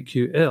actually make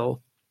you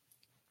ill.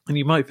 And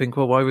you might think,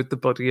 well, why would the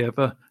body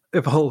ever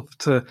evolve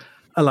to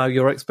allow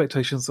your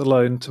expectations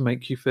alone to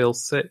make you feel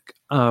sick?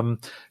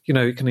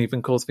 It can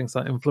even cause things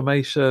like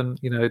inflammation,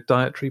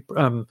 dietary,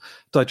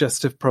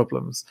 digestive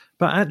problems.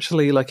 But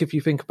actually, like, if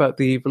you think about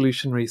the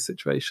evolutionary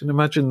situation,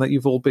 imagine that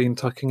you've all been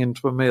tucking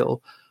into a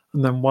meal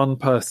and then one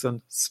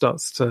person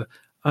starts to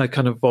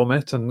kind of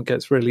vomit and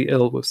gets really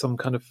ill with some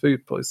kind of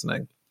food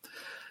poisoning.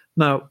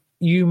 Now,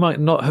 you might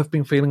not have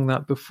been feeling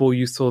that before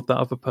you saw that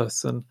other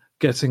person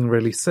getting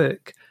really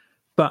sick,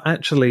 but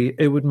actually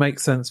it would make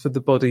sense for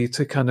the body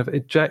to kind of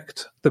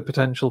eject the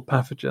potential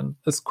pathogen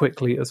as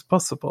quickly as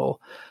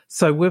possible.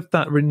 So with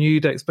that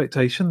renewed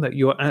expectation that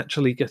you're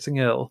actually getting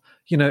ill,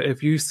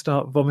 if you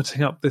start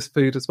vomiting up this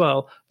food as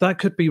well, that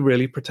could be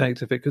really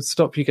protective. It could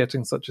stop you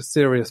getting such a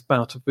serious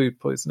bout of food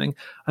poisoning.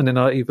 And in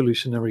our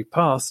evolutionary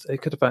past,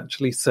 it could have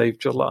actually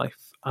saved your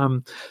life.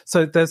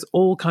 So there's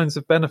all kinds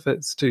of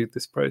benefits to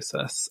this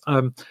process.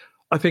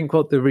 I think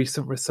what the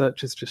recent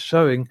research is just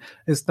showing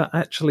is that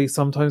actually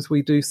sometimes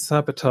we do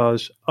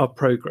sabotage our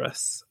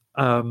progress.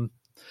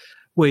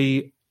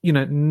 We,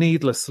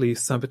 needlessly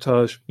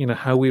sabotage,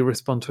 how we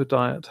respond to a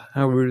diet,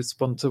 how we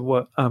respond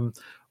to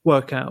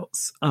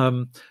workouts,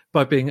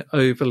 by being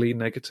overly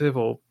negative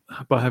or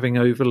by having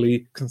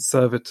overly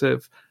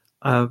conservative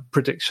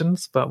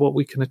predictions about what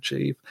we can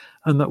achieve,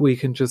 and that we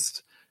can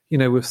just,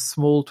 with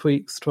small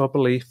tweaks to our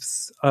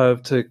beliefs,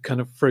 to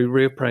kind of through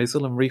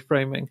reappraisal and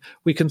reframing,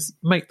 we can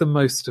make the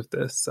most of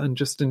this and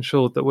just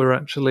ensure that we're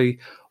actually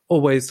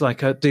always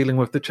dealing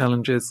with the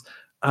challenges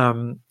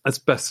as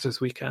best as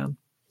we can.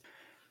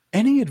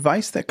 Any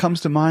advice that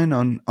comes to mind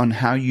on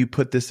how you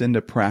put this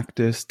into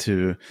practice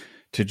to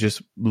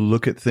just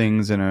look at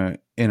things in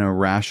a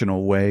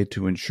rational way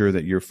to ensure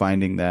that you're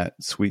finding that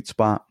sweet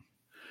spot?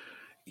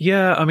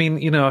 Yeah, I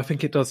mean, I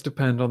think it does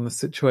depend on the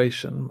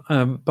situation.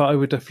 But I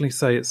would definitely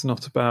say it's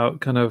not about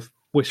kind of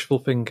wishful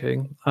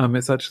thinking.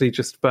 It's actually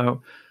just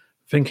about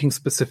thinking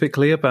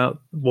specifically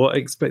about what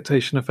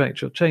expectation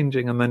effect you're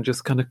changing, and then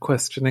just kind of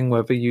questioning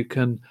whether you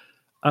can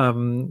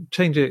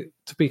change it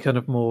to be kind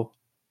of more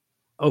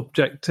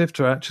objective,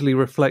 to actually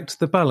reflect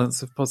the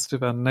balance of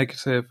positive and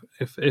negative,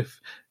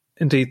 if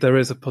indeed there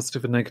is a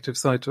positive and negative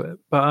side to it.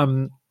 But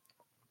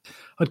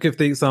I'd give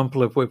the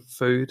example of with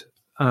food.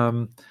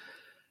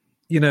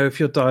 If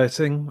you're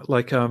dieting,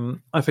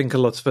 I think a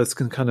lot of us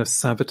can kind of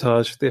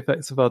sabotage the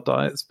effects of our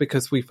diets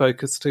because we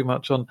focus too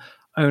much on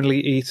only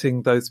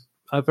eating those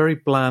very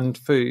bland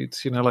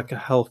foods, like a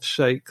health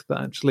shake that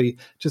actually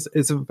just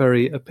isn't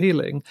very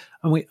appealing.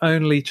 And we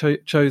only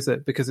chose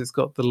it because it's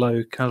got the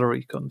low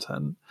calorie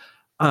content.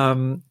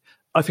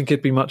 I think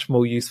it'd be much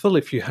more useful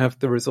if you have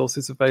the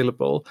resources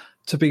available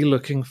to be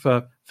looking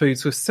for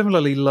foods with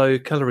similarly low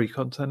calorie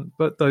content,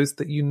 but those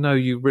that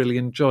you really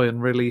enjoy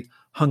and really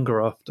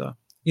hunger after.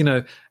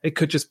 It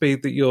could just be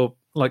that you're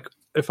like,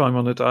 if I'm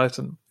on a diet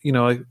and,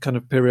 I kind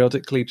of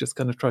periodically just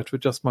kind of try to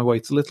adjust my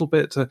weight a little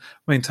bit to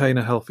maintain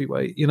a healthy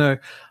weight.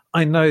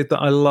 I know that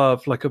I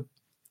love like a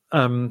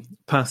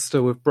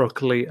pasta with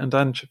broccoli and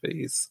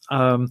anchovies.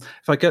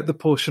 If I get the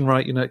portion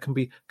right, it can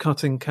be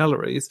cutting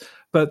calories,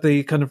 but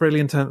the kind of really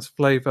intense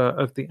flavor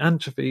of the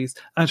anchovies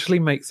actually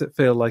makes it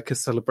feel like a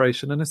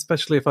celebration. And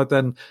especially if I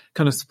then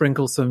kind of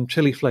sprinkle some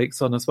chili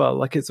flakes on as well,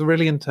 like it's a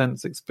really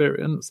intense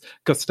experience,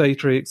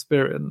 gustatory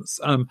experience,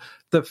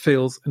 that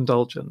feels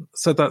indulgent.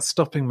 So that's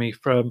stopping me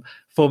from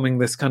forming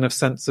this kind of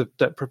sense of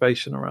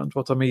deprivation around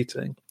what I'm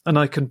eating. And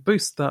I can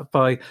boost that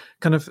by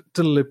kind of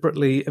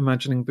deliberately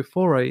imagining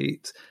before I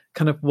eat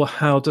kind of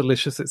how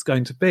delicious it's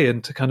going to be,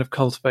 and to kind of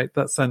cultivate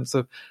that sense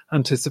of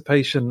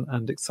anticipation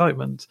and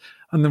excitement.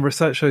 And the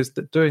research shows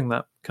that doing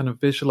that, kind of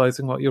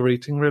visualizing what you're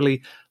eating,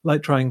 really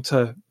like trying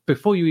to,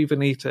 before you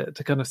even eat it,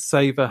 to kind of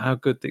savor how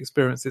good the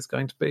experience is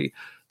going to be,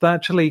 that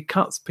actually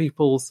cuts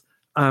people's,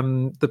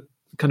 the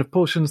kind of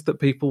portions that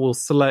people will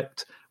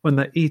select when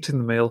they're eating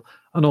the meal,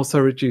 and also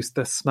reduce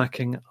their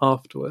snacking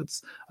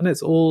afterwards. And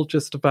it's all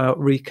just about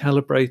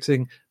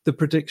recalibrating the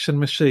prediction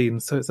machine.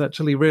 So it's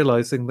actually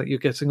realizing that you're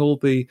getting all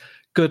the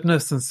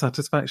goodness and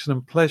satisfaction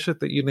and pleasure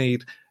that you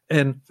need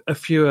in a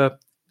fewer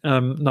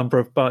number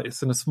of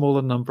bites, in a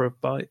smaller number of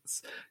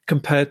bites,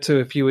 compared to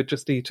if you were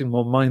just eating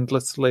more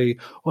mindlessly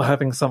or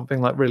having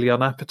something like really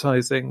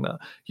unappetizing that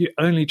you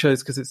only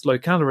chose because it's low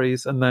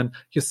calories, and then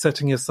you're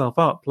setting yourself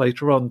up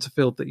later on to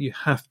feel that you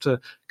have to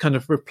kind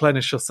of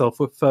replenish yourself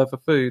with further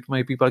food,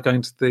 maybe by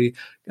going to the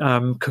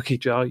cookie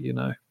jar,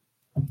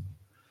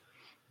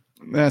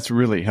 That's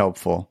really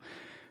helpful.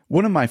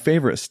 One of my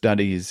favorite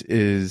studies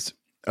is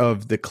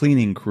of the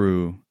cleaning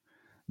crew,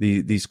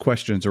 these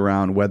questions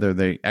around whether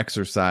they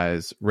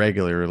exercise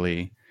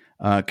regularly.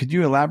 Could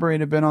you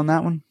elaborate a bit on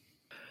that one?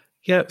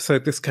 Yeah, so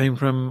this came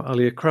from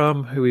Alia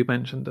Crum, who we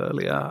mentioned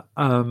earlier.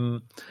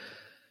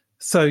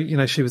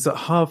 So, she was at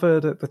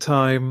Harvard at the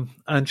time,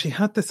 and she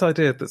had this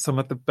idea that some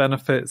of the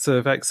benefits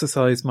of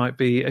exercise might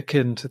be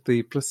akin to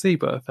the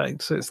placebo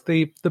effect. So it's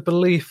the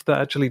belief that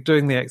actually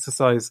doing the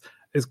exercise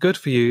is good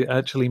for you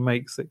actually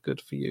makes it good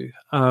for you.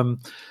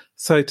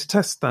 So to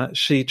test that,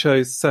 she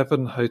chose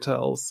 7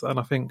 hotels, and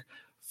I think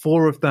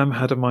 4 of them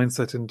had a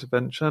mindset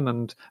intervention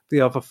and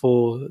the other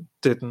 4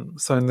 didn't.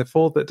 So in the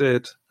 4 that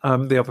did,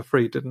 the other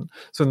 3 didn't.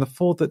 So in the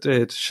 4 that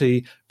did,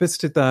 she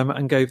visited them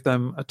and gave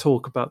them a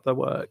talk about their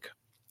work.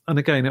 And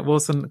again, it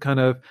wasn't kind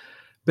of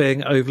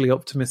being overly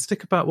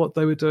optimistic about what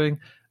they were doing,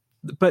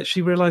 but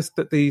she realized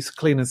that these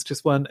cleaners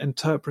just weren't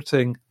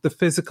interpreting the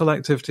physical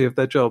activity of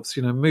their jobs,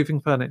 moving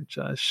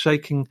furniture,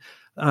 shaking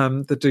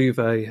the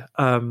duvet,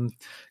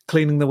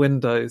 cleaning the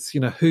windows,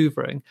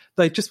 hoovering.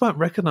 They just weren't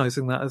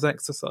recognizing that as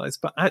exercise.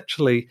 But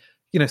actually,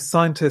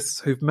 scientists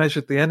who've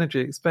measured the energy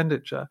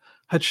expenditure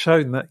had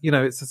shown that,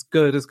 it's as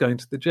good as going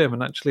to the gym.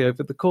 And actually,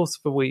 over the course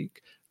of a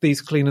week, these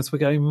cleaners were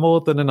getting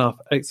more than enough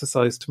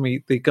exercise to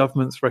meet the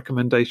government's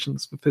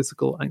recommendations for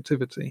physical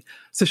activity.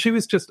 So she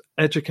was just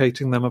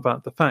educating them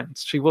about the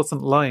facts. She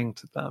wasn't lying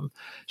to them.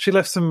 She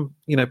left some,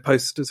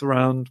 posters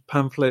around,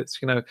 pamphlets,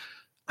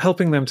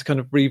 helping them to kind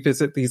of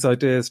revisit these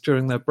ideas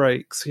during their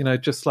breaks,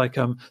 just like,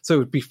 so it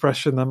would be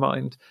fresh in their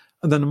mind.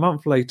 And then a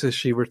month later,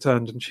 she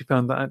returned and she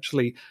found that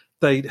actually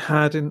they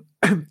had in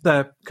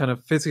their kind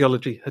of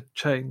physiology had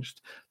changed.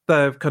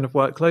 Their kind of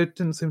workload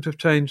didn't seem to have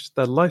changed.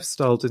 Their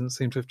lifestyle didn't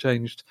seem to have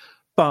changed.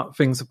 But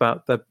things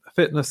about their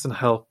fitness and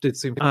health did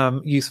seem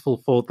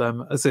useful for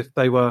them, as if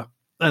they were,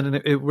 and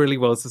it really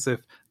was as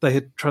if they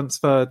had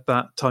transferred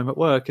that time at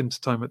work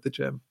into time at the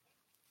gym.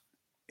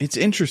 It's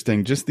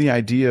interesting, just the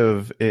idea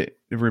of it.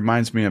 It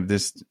reminds me of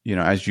this,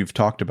 as you've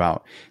talked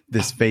about,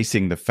 this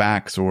facing the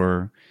facts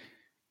or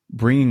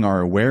bringing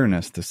our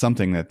awareness to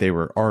something that they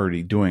were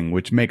already doing,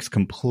 which makes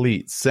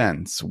complete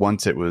sense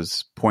once it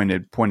was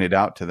pointed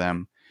out to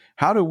them.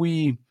 How do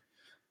we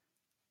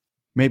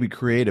maybe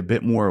create a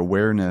bit more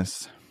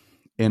awareness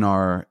in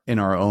our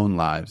own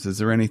lives? Is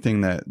there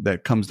anything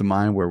that comes to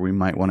mind where we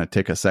might want to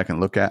take a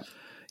second look at?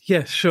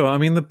 Yeah, sure. I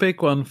mean, the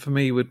big one for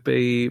me would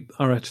be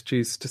our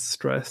attitudes to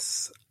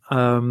stress.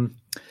 And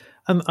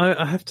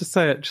I have to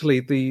say,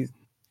 actually, the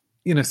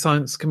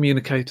science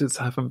communicators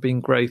haven't been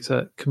great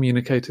at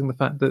communicating the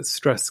fact that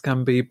stress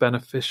can be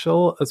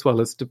beneficial as well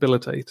as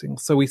debilitating.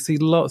 So we see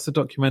lots of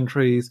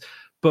documentaries,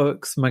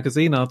 books,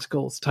 magazine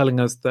articles telling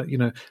us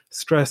that,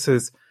 stress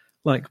is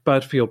like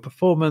bad for your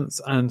performance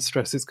and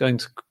stress is going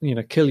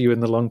to, kill you in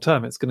the long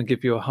term. It's going to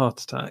give you a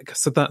heart attack.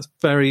 So that's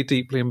very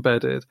deeply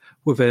embedded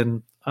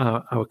within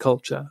our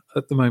culture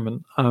at the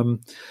moment.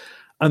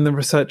 And the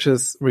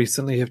researchers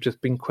recently have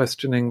just been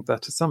questioning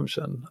that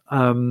assumption.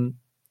 And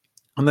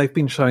they've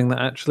been showing that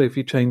actually if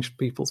you change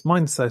people's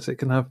mindset, it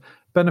can have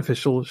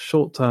beneficial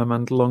short-term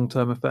and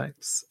long-term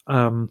effects.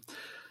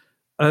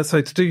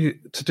 So to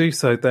do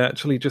so, they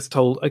actually just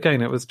told,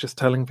 again, it was just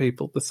telling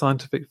people the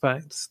scientific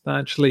facts that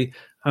actually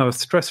our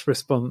stress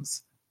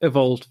response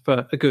evolved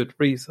for a good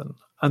reason.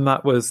 And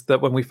that was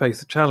that when we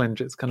face a challenge,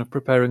 it's kind of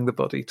preparing the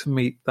body to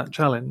meet that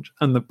challenge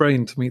and the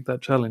brain to meet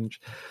that challenge.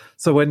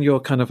 So when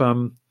your kind of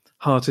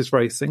heart is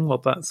racing, well,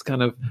 that's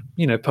kind of,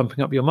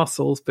 pumping up your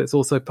muscles, but it's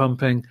also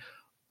pumping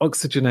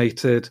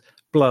oxygenated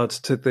blood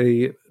to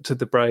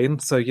the brain.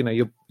 So,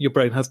 your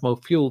brain has more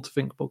fuel to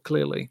think more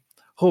clearly.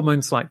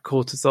 Hormones like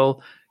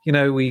cortisol,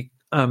 we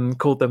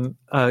called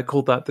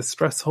that the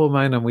stress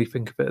hormone, and we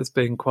think of it as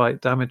being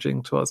quite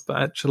damaging to us.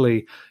 But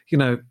actually,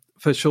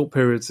 for short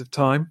periods of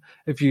time,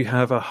 if you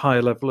have a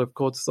higher level of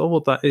cortisol,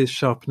 well, that is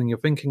sharpening your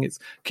thinking. It's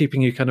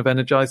keeping you kind of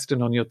energized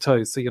and on your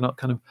toes, so you're not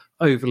kind of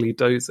overly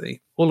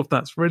dozy. All of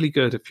that's really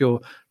good if you're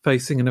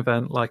facing an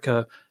event like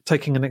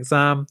taking an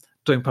exam,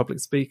 doing public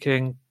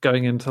speaking,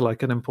 going into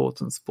like an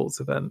important sports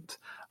event.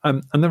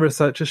 And the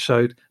researchers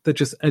showed that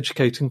just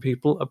educating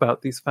people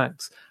about these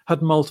facts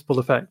had multiple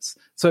effects.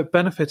 So it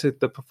benefited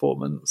the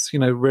performance,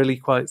 really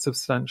quite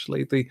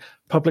substantially. The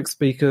public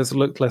speakers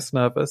looked less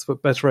nervous, were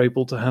better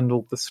able to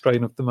handle the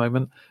strain of the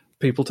moment.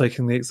 People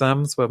taking the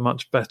exams were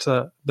much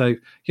better. They,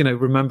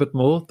 remembered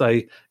more.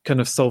 They kind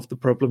of solved the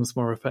problems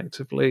more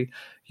effectively.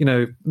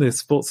 The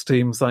sports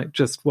teams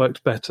just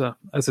worked better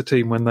as a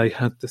team when they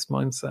had this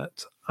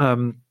mindset.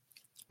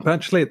 But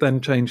actually, it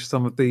then changed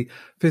some of the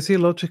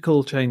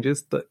physiological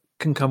changes that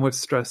can come with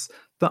stress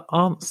that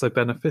aren't so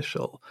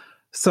beneficial.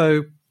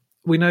 So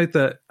we know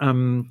that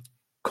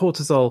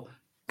cortisol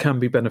can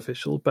be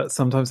beneficial, but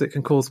sometimes it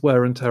can cause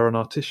wear and tear on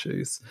our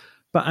tissues.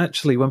 But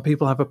actually, when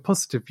people have a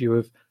positive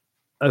view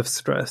of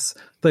stress,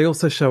 they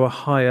also show a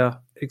higher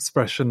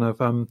expression of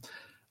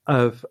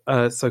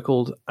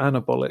so-called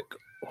anabolic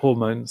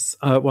hormones,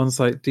 ones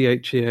like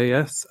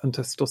DHEAS and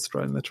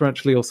testosterone, that are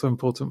actually also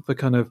important for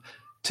kind of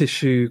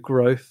tissue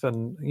growth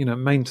and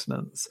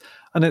maintenance.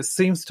 And it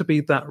seems to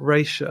be that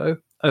ratio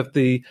of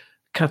the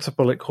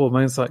catabolic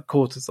hormones like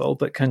cortisol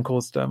that can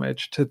cause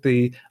damage to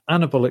the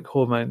anabolic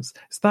hormones.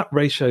 It's that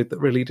ratio that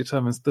really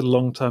determines the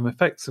long-term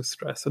effects of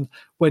stress. And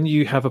when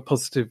you have a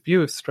positive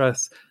view of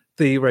stress,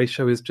 the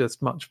ratio is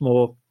just much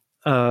more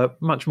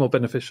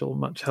beneficial,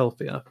 much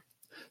healthier.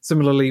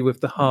 Similarly,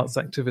 with the heart's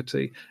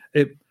activity,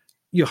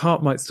 your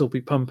heart might still be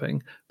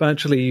pumping, but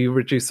actually you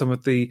reduce some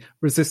of the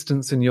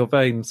resistance in your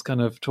veins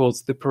kind of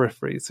towards the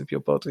peripheries of your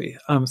body.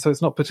 So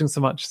it's not putting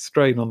so much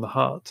strain on the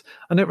heart,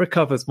 and it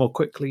recovers more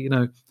quickly.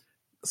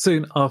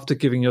 Soon after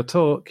giving your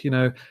talk,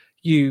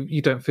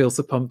 you don't feel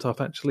so pumped up.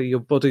 Actually,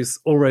 your body's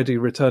already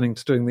returning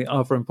to doing the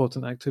other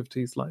important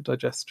activities like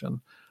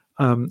digestion.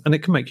 And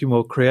it can make you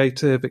more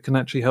creative. It can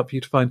actually help you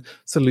to find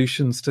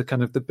solutions to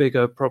kind of the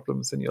bigger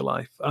problems in your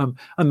life. And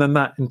then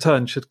that in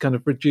turn should kind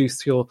of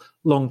reduce your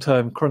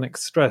long-term chronic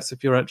stress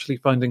if you're actually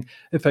finding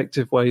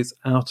effective ways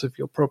out of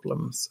your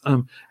problems,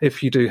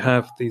 if you do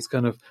have these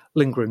kind of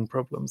lingering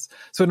problems.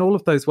 So in all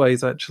of those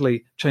ways,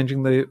 actually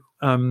changing the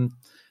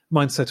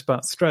mindset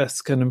about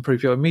stress can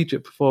improve your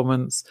immediate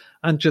performance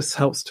and just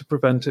helps to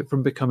prevent it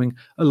from becoming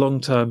a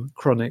long-term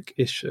chronic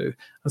issue.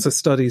 And so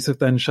studies have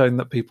then shown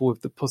that people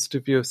with the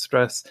positive view of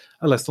stress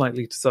are less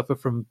likely to suffer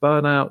from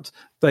burnout.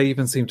 They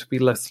even seem to be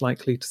less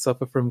likely to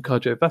suffer from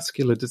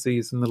cardiovascular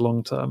disease in the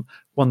long term.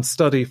 One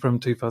study from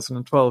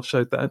 2012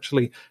 showed that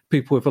actually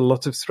people with a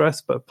lot of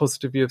stress but a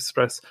positive view of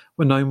stress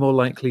were no more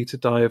likely to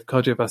die of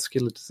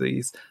cardiovascular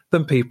disease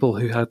than people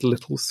who had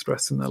little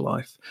stress in their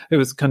life. It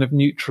was kind of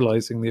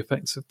neutralizing the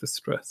effects of the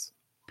stress.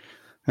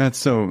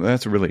 That's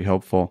really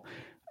helpful.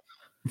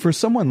 For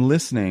someone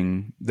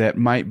listening that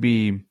might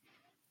be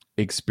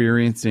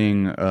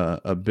experiencing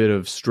a bit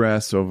of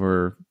stress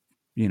over,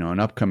 an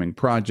upcoming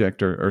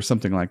project or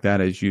something like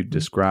that, as you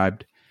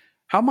described,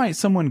 how might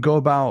someone go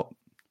about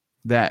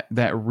that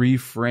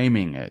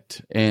reframing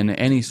it, and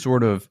any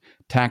sort of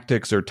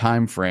tactics or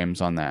time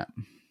frames on that?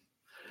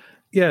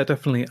 Yeah,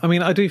 definitely. I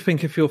mean, I do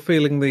think if you're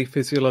feeling the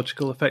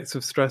physiological effects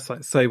of stress,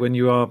 like say when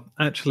you are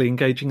actually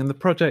engaging in the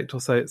project,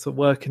 or say it's a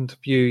work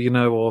interview,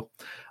 or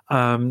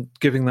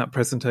giving that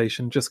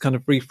presentation, just kind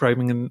of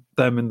reframing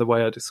them in the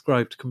way I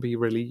described can be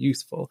really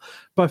useful.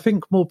 But I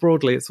think more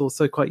broadly, it's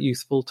also quite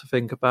useful to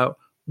think about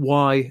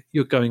why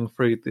you're going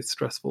through this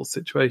stressful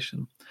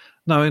situation.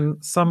 Now,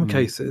 in some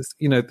cases,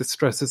 the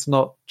stress is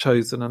not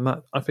chosen, and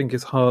that I think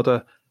is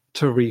harder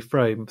to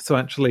reframe. So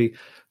actually,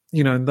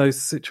 in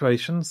those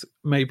situations,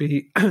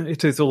 maybe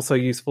it is also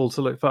useful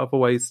to look for other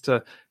ways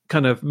to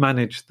kind of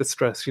manage the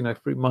stress,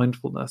 through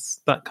mindfulness,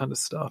 that kind of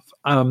stuff.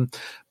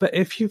 But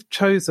if you've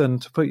chosen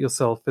to put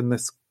yourself in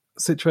this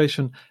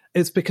situation,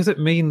 it's because it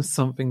means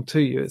something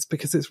to you. It's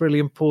because it's really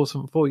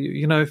important for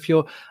you. If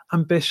you're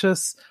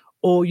ambitious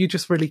or you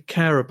just really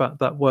care about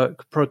that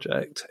work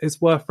project, it's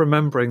worth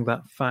remembering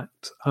that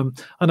fact.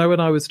 I know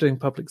when I was doing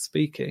public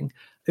speaking,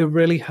 it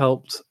really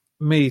helped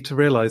me to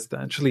realize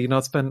that actually, I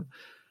spent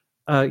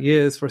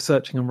years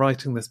researching and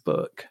writing this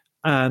book,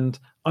 and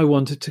I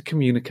wanted to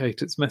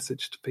communicate its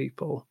message to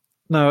people.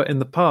 Now, in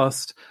the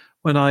past,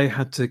 when I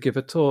had to give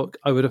a talk,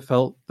 I would have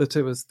felt that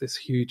it was this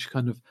huge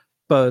kind of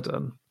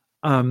burden.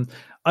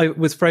 I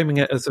was framing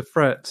it as a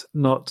threat,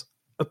 not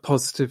a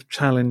positive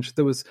challenge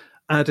that was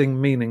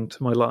adding meaning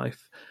to my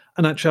life.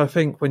 And actually, I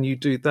think when you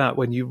do that,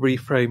 when you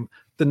reframe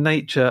the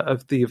nature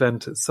of the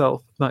event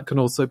itself, that can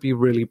also be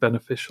really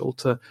beneficial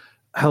to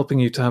helping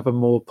you to have a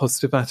more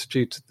positive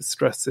attitude to the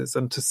stresses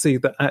and to see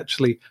that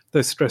actually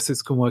those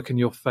stresses can work in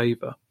your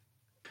favor.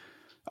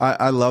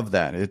 I love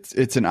that.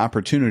 It's an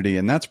opportunity,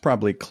 and that's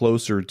probably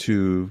closer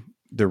to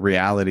the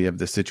reality of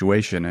the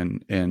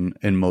situation. And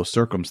in most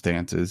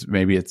circumstances,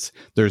 maybe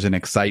there's an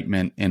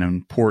excitement and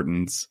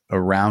importance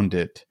around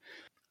it.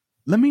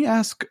 Let me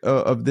ask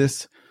of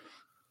this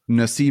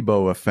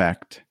nocebo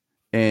effect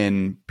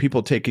and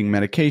people taking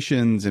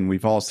medications, and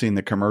we've all seen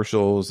the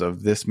commercials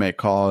of this may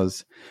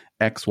cause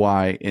X,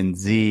 Y, and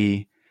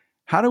Z.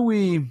 How do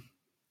we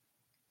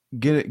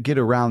get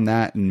around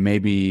that and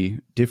maybe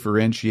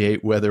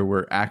differentiate whether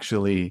we're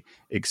actually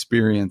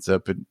experiencing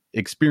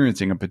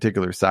a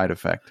particular side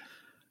effect?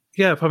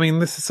 Yeah, I mean,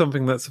 this is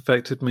something that's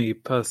affected me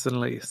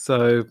personally.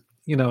 So,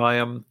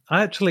 I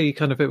actually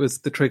it was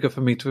the trigger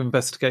for me to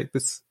investigate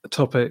this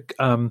topic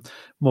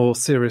more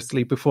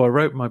seriously before I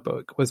wrote my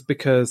book, was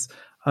because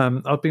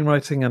I've been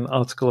writing an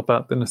article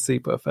about the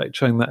nocebo effect,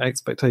 showing that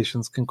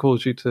expectations can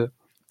cause you to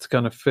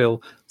kind of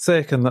feel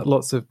sick, and that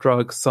lots of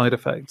drug side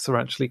effects are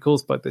actually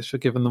caused by this. You're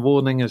given the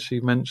warning, as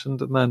you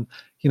mentioned, and then,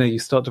 you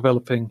start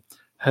developing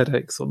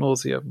headaches or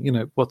nausea,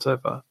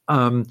 whatever.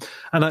 And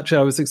actually,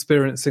 I was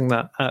experiencing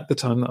that at the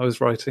time that I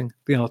was writing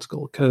the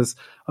article, because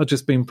I'd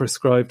just been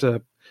prescribed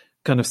a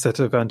kind of set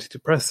of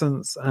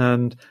antidepressants,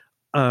 and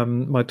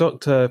my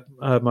doctor,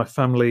 my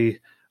family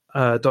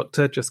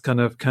doctor, just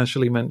kind of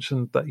casually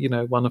mentioned that,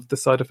 one of the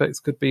side effects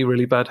could be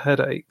really bad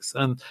headaches.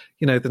 And,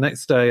 the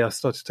next day I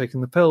started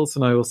taking the pills,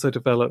 and I also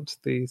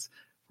developed these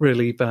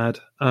really bad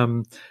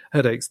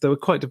headaches. They were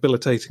quite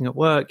debilitating at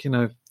work.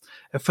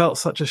 It felt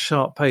such a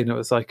sharp pain. It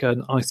was like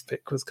an ice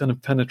pick was kind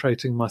of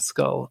penetrating my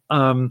skull.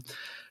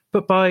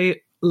 But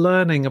by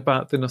learning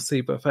about the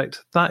nocebo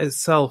effect, that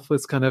itself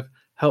was kind of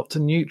help to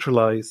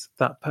neutralize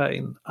that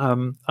pain.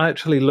 I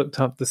actually looked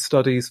up the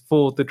studies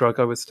for the drug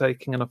I was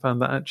taking, and I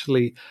found that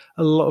actually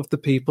a lot of the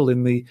people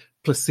in the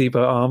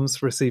placebo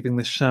arms receiving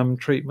the sham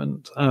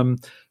treatment,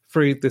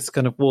 through this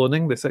kind of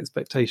warning, this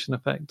expectation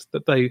effect,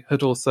 that they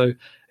had also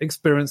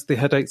experienced the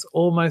headaches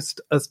almost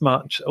as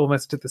much,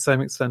 almost to the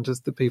same extent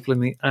as the people in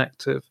the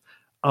active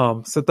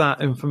arm. So that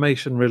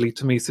information really,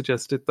 to me,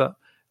 suggested that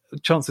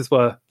chances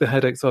were the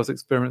headaches I was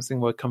experiencing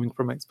were coming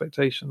from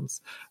expectations.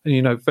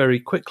 And,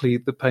 very quickly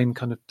the pain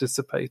kind of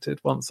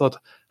dissipated once I'd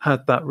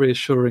had that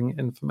reassuring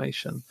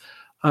information.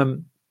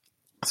 So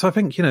I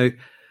think,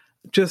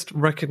 just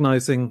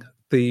recognizing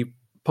the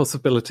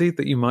possibility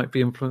that you might be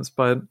influenced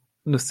by a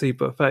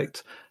nocebo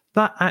effect,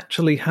 that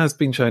actually has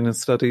been shown in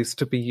studies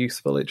to be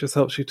useful. It just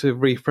helps you to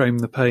reframe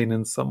the pain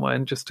in some way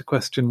and just to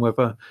question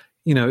whether,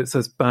 it's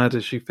as bad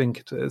as you think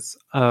it is,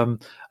 and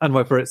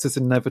whether it's as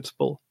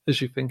inevitable as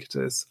you think it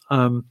is.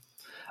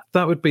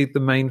 That would be the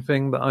main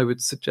thing that I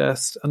would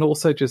suggest. And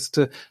also just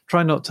to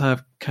try not to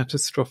have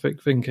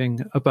catastrophic thinking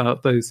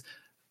about those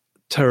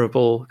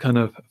terrible kind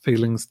of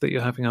feelings that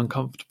you're having,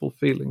 uncomfortable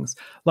feelings.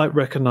 Like,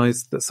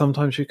 recognize that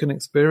sometimes you can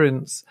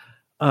experience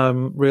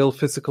real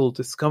physical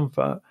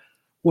discomfort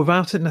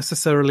without it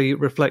necessarily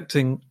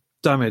reflecting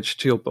damage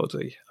to your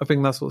body. I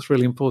think that's what's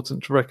really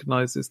important to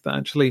recognize, is that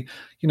actually,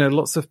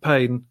 lots of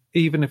pain,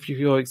 even if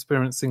you're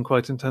experiencing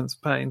quite intense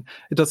pain,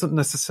 it doesn't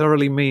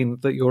necessarily mean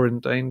that you're in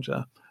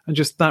danger. And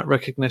just that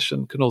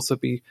recognition can also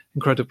be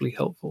incredibly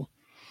helpful.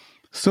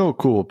 So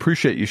cool.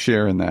 Appreciate you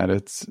sharing that.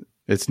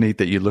 It's neat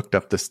that you looked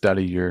up the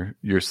study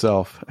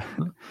yourself.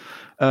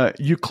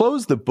 You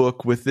close the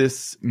book with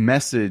this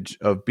message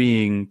of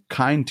being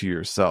kind to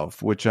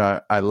yourself, which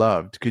I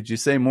loved. Could you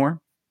say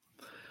more?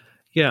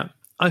 Yeah.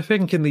 I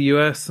think in the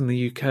US and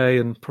the UK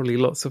and probably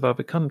lots of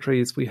other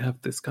countries, we have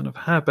this kind of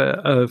habit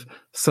of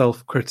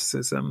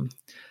self-criticism.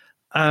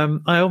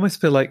 I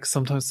almost feel like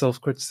sometimes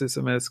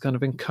self-criticism is kind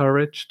of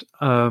encouraged.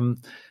 In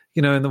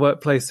the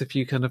workplace, if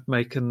you kind of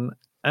make an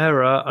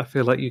error, I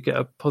feel like you get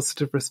a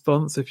positive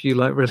response if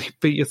you really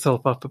beat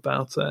yourself up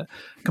about it,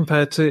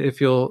 compared to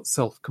if you're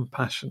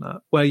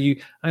self-compassionate, where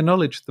you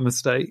acknowledge the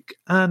mistake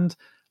and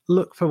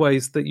look for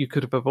ways that you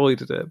could have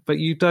avoided it, but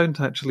you don't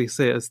actually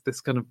see it as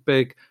this kind of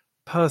big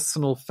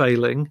personal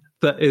failing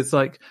that is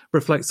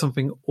reflects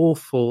something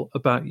awful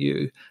about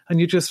you. And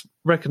you just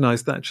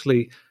recognize that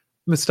actually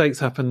mistakes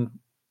happen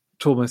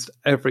to almost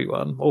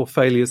everyone, or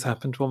failures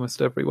happen to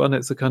almost everyone.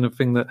 It's a kind of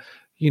thing that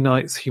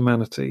unites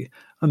humanity,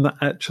 and that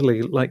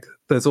actually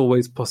there's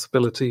always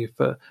possibility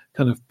for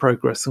kind of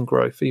progress and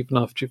growth even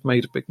after you've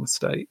made a big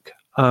mistake.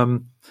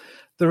 The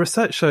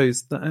research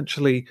shows that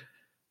actually,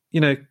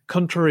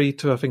 contrary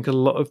to I think a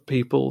lot of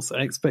people's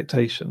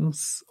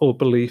expectations or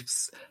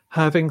beliefs,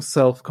 having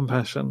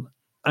self-compassion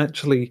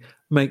actually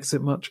makes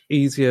it much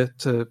easier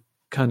to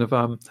kind of,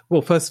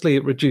 firstly,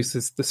 it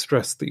reduces the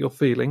stress that you're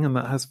feeling, and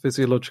that has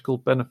physiological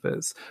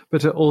benefits,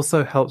 but it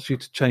also helps you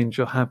to change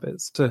your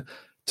habits, to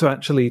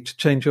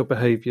change your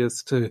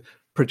behaviors, to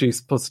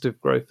produce positive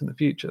growth in the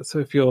future. So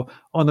if you're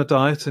on a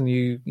diet and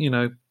you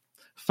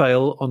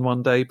fail on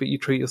one day, but you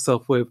treat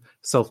yourself with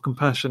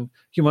self-compassion,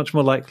 you're much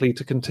more likely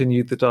to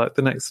continue the diet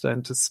the next day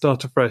and to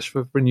start afresh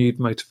with renewed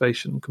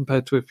motivation,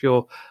 compared to if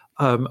you're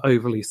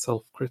overly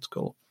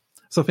self-critical.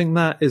 So I think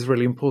that is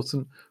really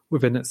important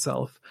within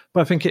itself.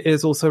 But I think it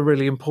is also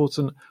really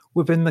important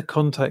within the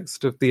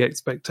context of the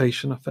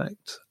expectation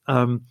effect,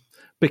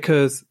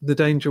 because the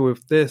danger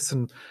with this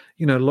and,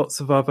 lots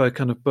of other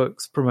kind of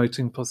books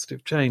promoting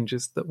positive change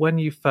is that when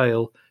you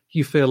fail,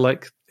 you feel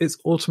like it's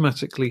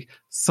automatically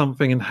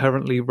something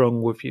inherently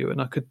wrong with you.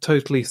 And I could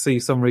totally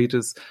see some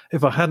readers,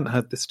 if I hadn't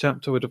had this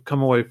chapter, would have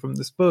come away from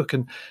this book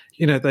and,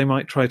 they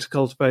might try to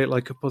cultivate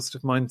a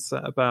positive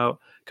mindset about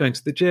going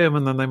to the gym,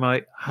 and then they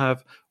might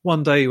have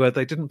one day where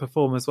they didn't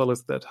perform as well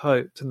as they'd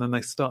hoped, and then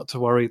they start to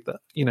worry that,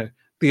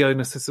 the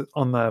onus is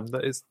on them,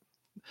 that is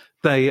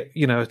they,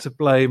 are to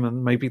blame,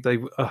 and maybe they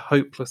are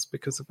hopeless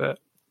because of it.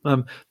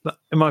 In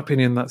my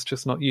opinion, that's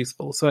just not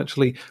useful. So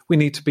actually, we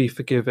need to be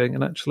forgiving,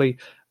 and actually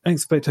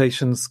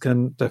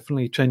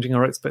changing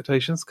our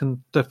expectations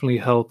can definitely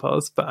help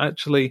us. But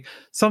actually,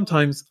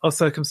 sometimes our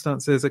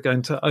circumstances are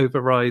going to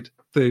override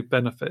the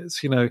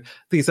benefits.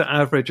 These are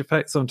average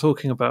effects I'm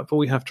talking about, but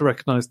we have to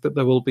recognize that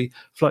there will be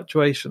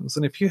fluctuations.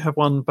 And if you have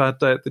one bad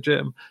day at the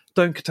gym,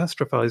 don't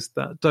catastrophize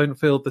that. Don't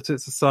feel that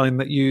it's a sign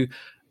that you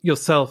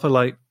yourself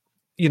are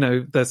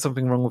there's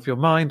something wrong with your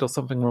mind or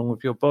something wrong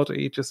with your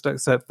body. Just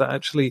accept that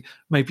actually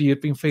maybe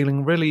you'd been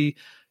feeling really,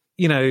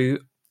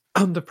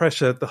 under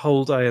pressure the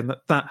whole day, and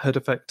that had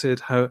affected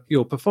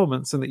your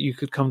performance, and that you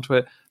could come to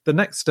it the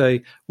next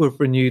day with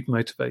renewed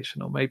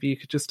motivation. Or maybe you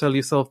could just tell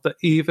yourself that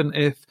even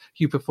if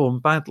you perform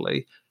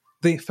badly,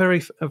 the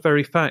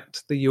very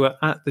fact that you were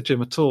at the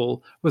gym at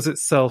all was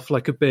itself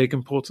a big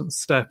important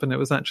step, and it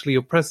was actually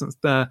your presence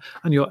there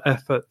and your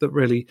effort that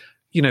really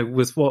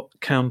was what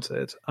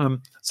counted.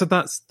 So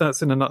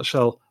that's in a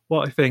nutshell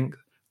what I think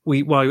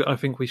why I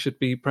think we should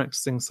be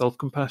practicing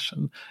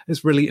self-compassion.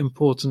 It's really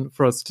important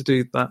for us to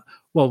do that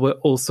while we're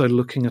also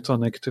looking at our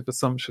negative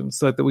assumptions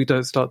so that we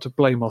don't start to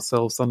blame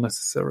ourselves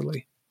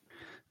unnecessarily.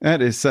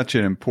 That is such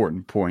an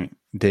important point,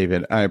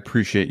 David. I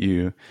appreciate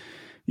you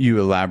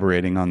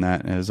elaborating on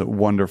that. It is a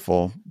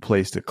wonderful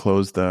place to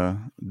close the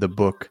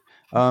book.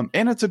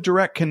 And it's a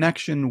direct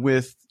connection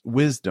with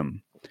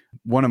wisdom.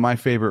 One of my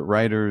favorite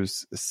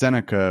writers,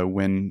 Seneca,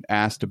 when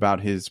asked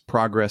about his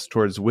progress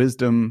towards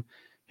wisdom,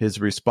 his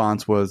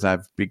response was,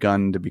 "I've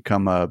begun to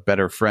become a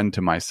better friend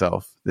to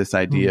myself." This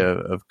idea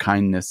of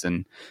kindness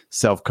and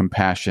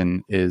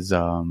self-compassion is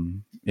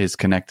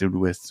connected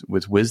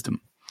with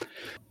wisdom.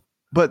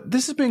 But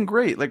this has been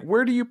great. Like,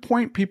 where do you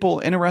point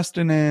people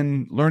interested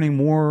in learning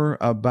more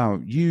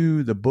about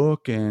you, the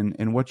book,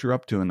 and what you're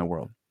up to in the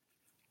world?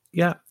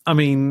 Yeah, I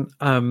mean,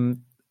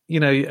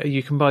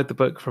 you can buy the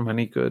book from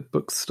any good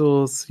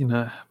bookstores,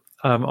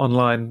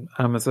 online,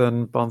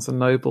 Amazon, Barnes and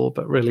Noble,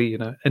 but really,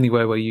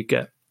 anywhere where you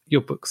get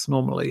your books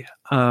normally.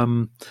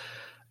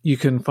 You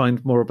can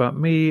find more about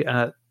me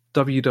at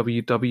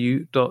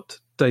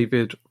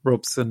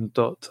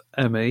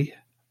www.davidrobson.me.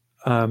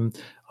 I'm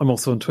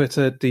also on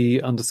Twitter,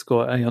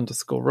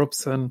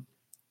 D_A_Robson.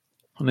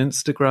 On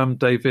Instagram,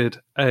 David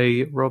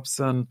A.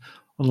 Robson.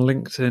 On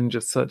LinkedIn,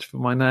 just search for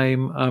my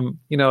name. I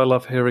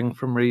love hearing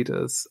from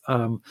readers.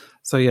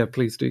 So yeah,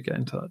 please do get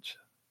in touch.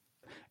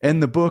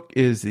 And the book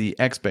is The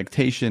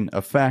Expectation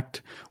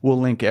Effect. We'll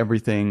link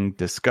everything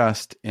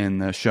discussed in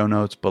the show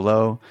notes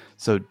below.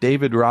 So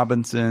David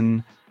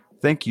Robson,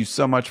 thank you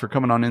so much for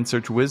coming on In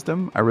Search of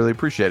Wisdom. I really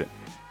appreciate it.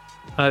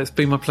 It's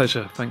been my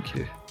pleasure. Thank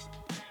you.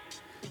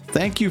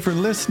 Thank you for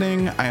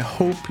listening. I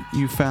hope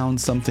you found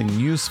something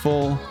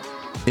useful.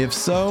 If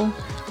so,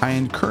 I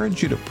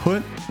encourage you to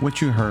put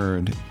what you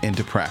heard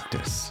into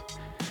practice.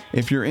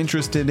 If you're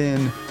interested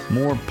in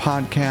more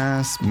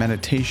podcasts,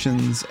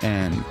 meditations,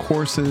 and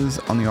courses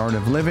on the art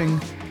of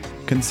living,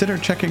 consider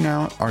checking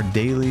out our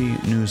daily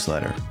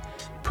newsletter,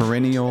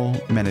 Perennial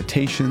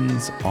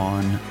Meditations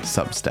on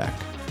Substack.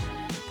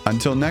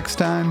 Until next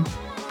time,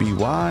 be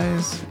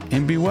wise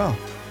and be well.